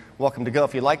you're welcome to go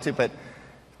if you'd like to, but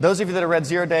Those of you that have read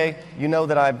Zero Day, you know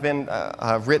that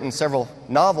I've written several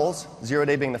novels, Zero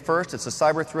Day being the first. It's a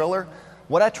cyber thriller.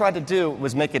 What I tried to do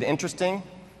was make it interesting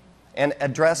and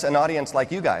address an audience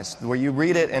like you guys, where you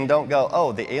read it and don't go,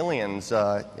 oh, the aliens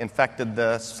infected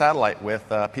the satellite with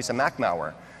a piece of Mac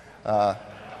malware.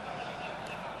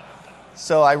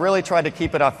 So I really tried to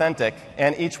keep it authentic,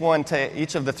 and each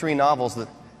of the 3 novels that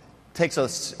takes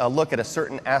a look at a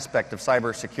certain aspect of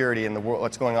cybersecurity in the world,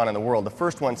 what's going on in the world. The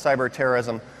first one, cyber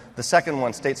terrorism. The second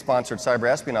one, state-sponsored cyber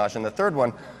espionage. And the third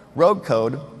one, Rogue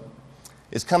Code,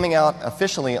 is coming out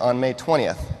officially on May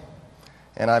 20th.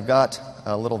 And I've got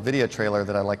a little video trailer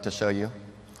that I'd like to show you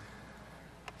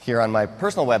here on my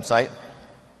personal website.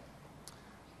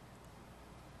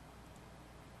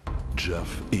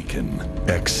 Jeff Eakin,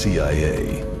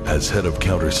 ex-CIA, as head of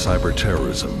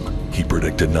counter-cyber-terrorism. He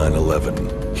predicted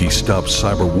 9/11. He stopped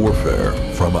cyber warfare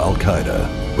from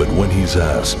Al-Qaeda. But when he's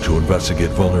asked to investigate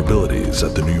vulnerabilities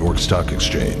at the New York Stock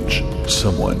Exchange,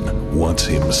 someone wants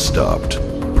him stopped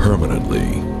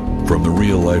permanently. From the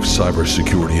real-life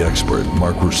cybersecurity expert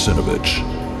Mark Russinovich,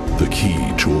 the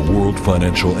key to a world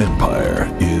financial empire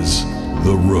is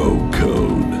the Rogue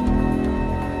Code.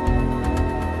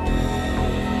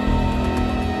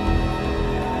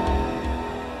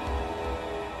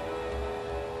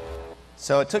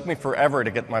 So it took me forever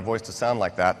to get my voice to sound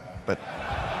like that, but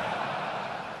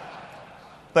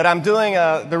I'm doing,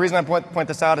 the reason I point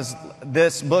this out is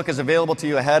this book is available to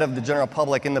you ahead of the general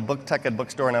public in the Book Tech Ed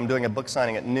bookstore, and I'm doing a book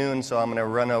signing at noon, so I'm going to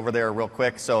run over there real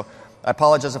quick. So I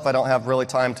apologize if I don't have really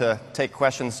time to take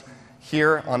questions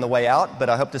here on the way out, but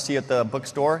I hope to see you at the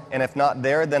bookstore. And if not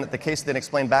there, then at the Case Then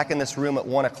Explained back in this room at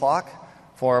 1 o'clock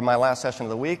for my last session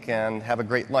of the week, and have a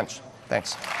great lunch.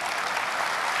 Thanks.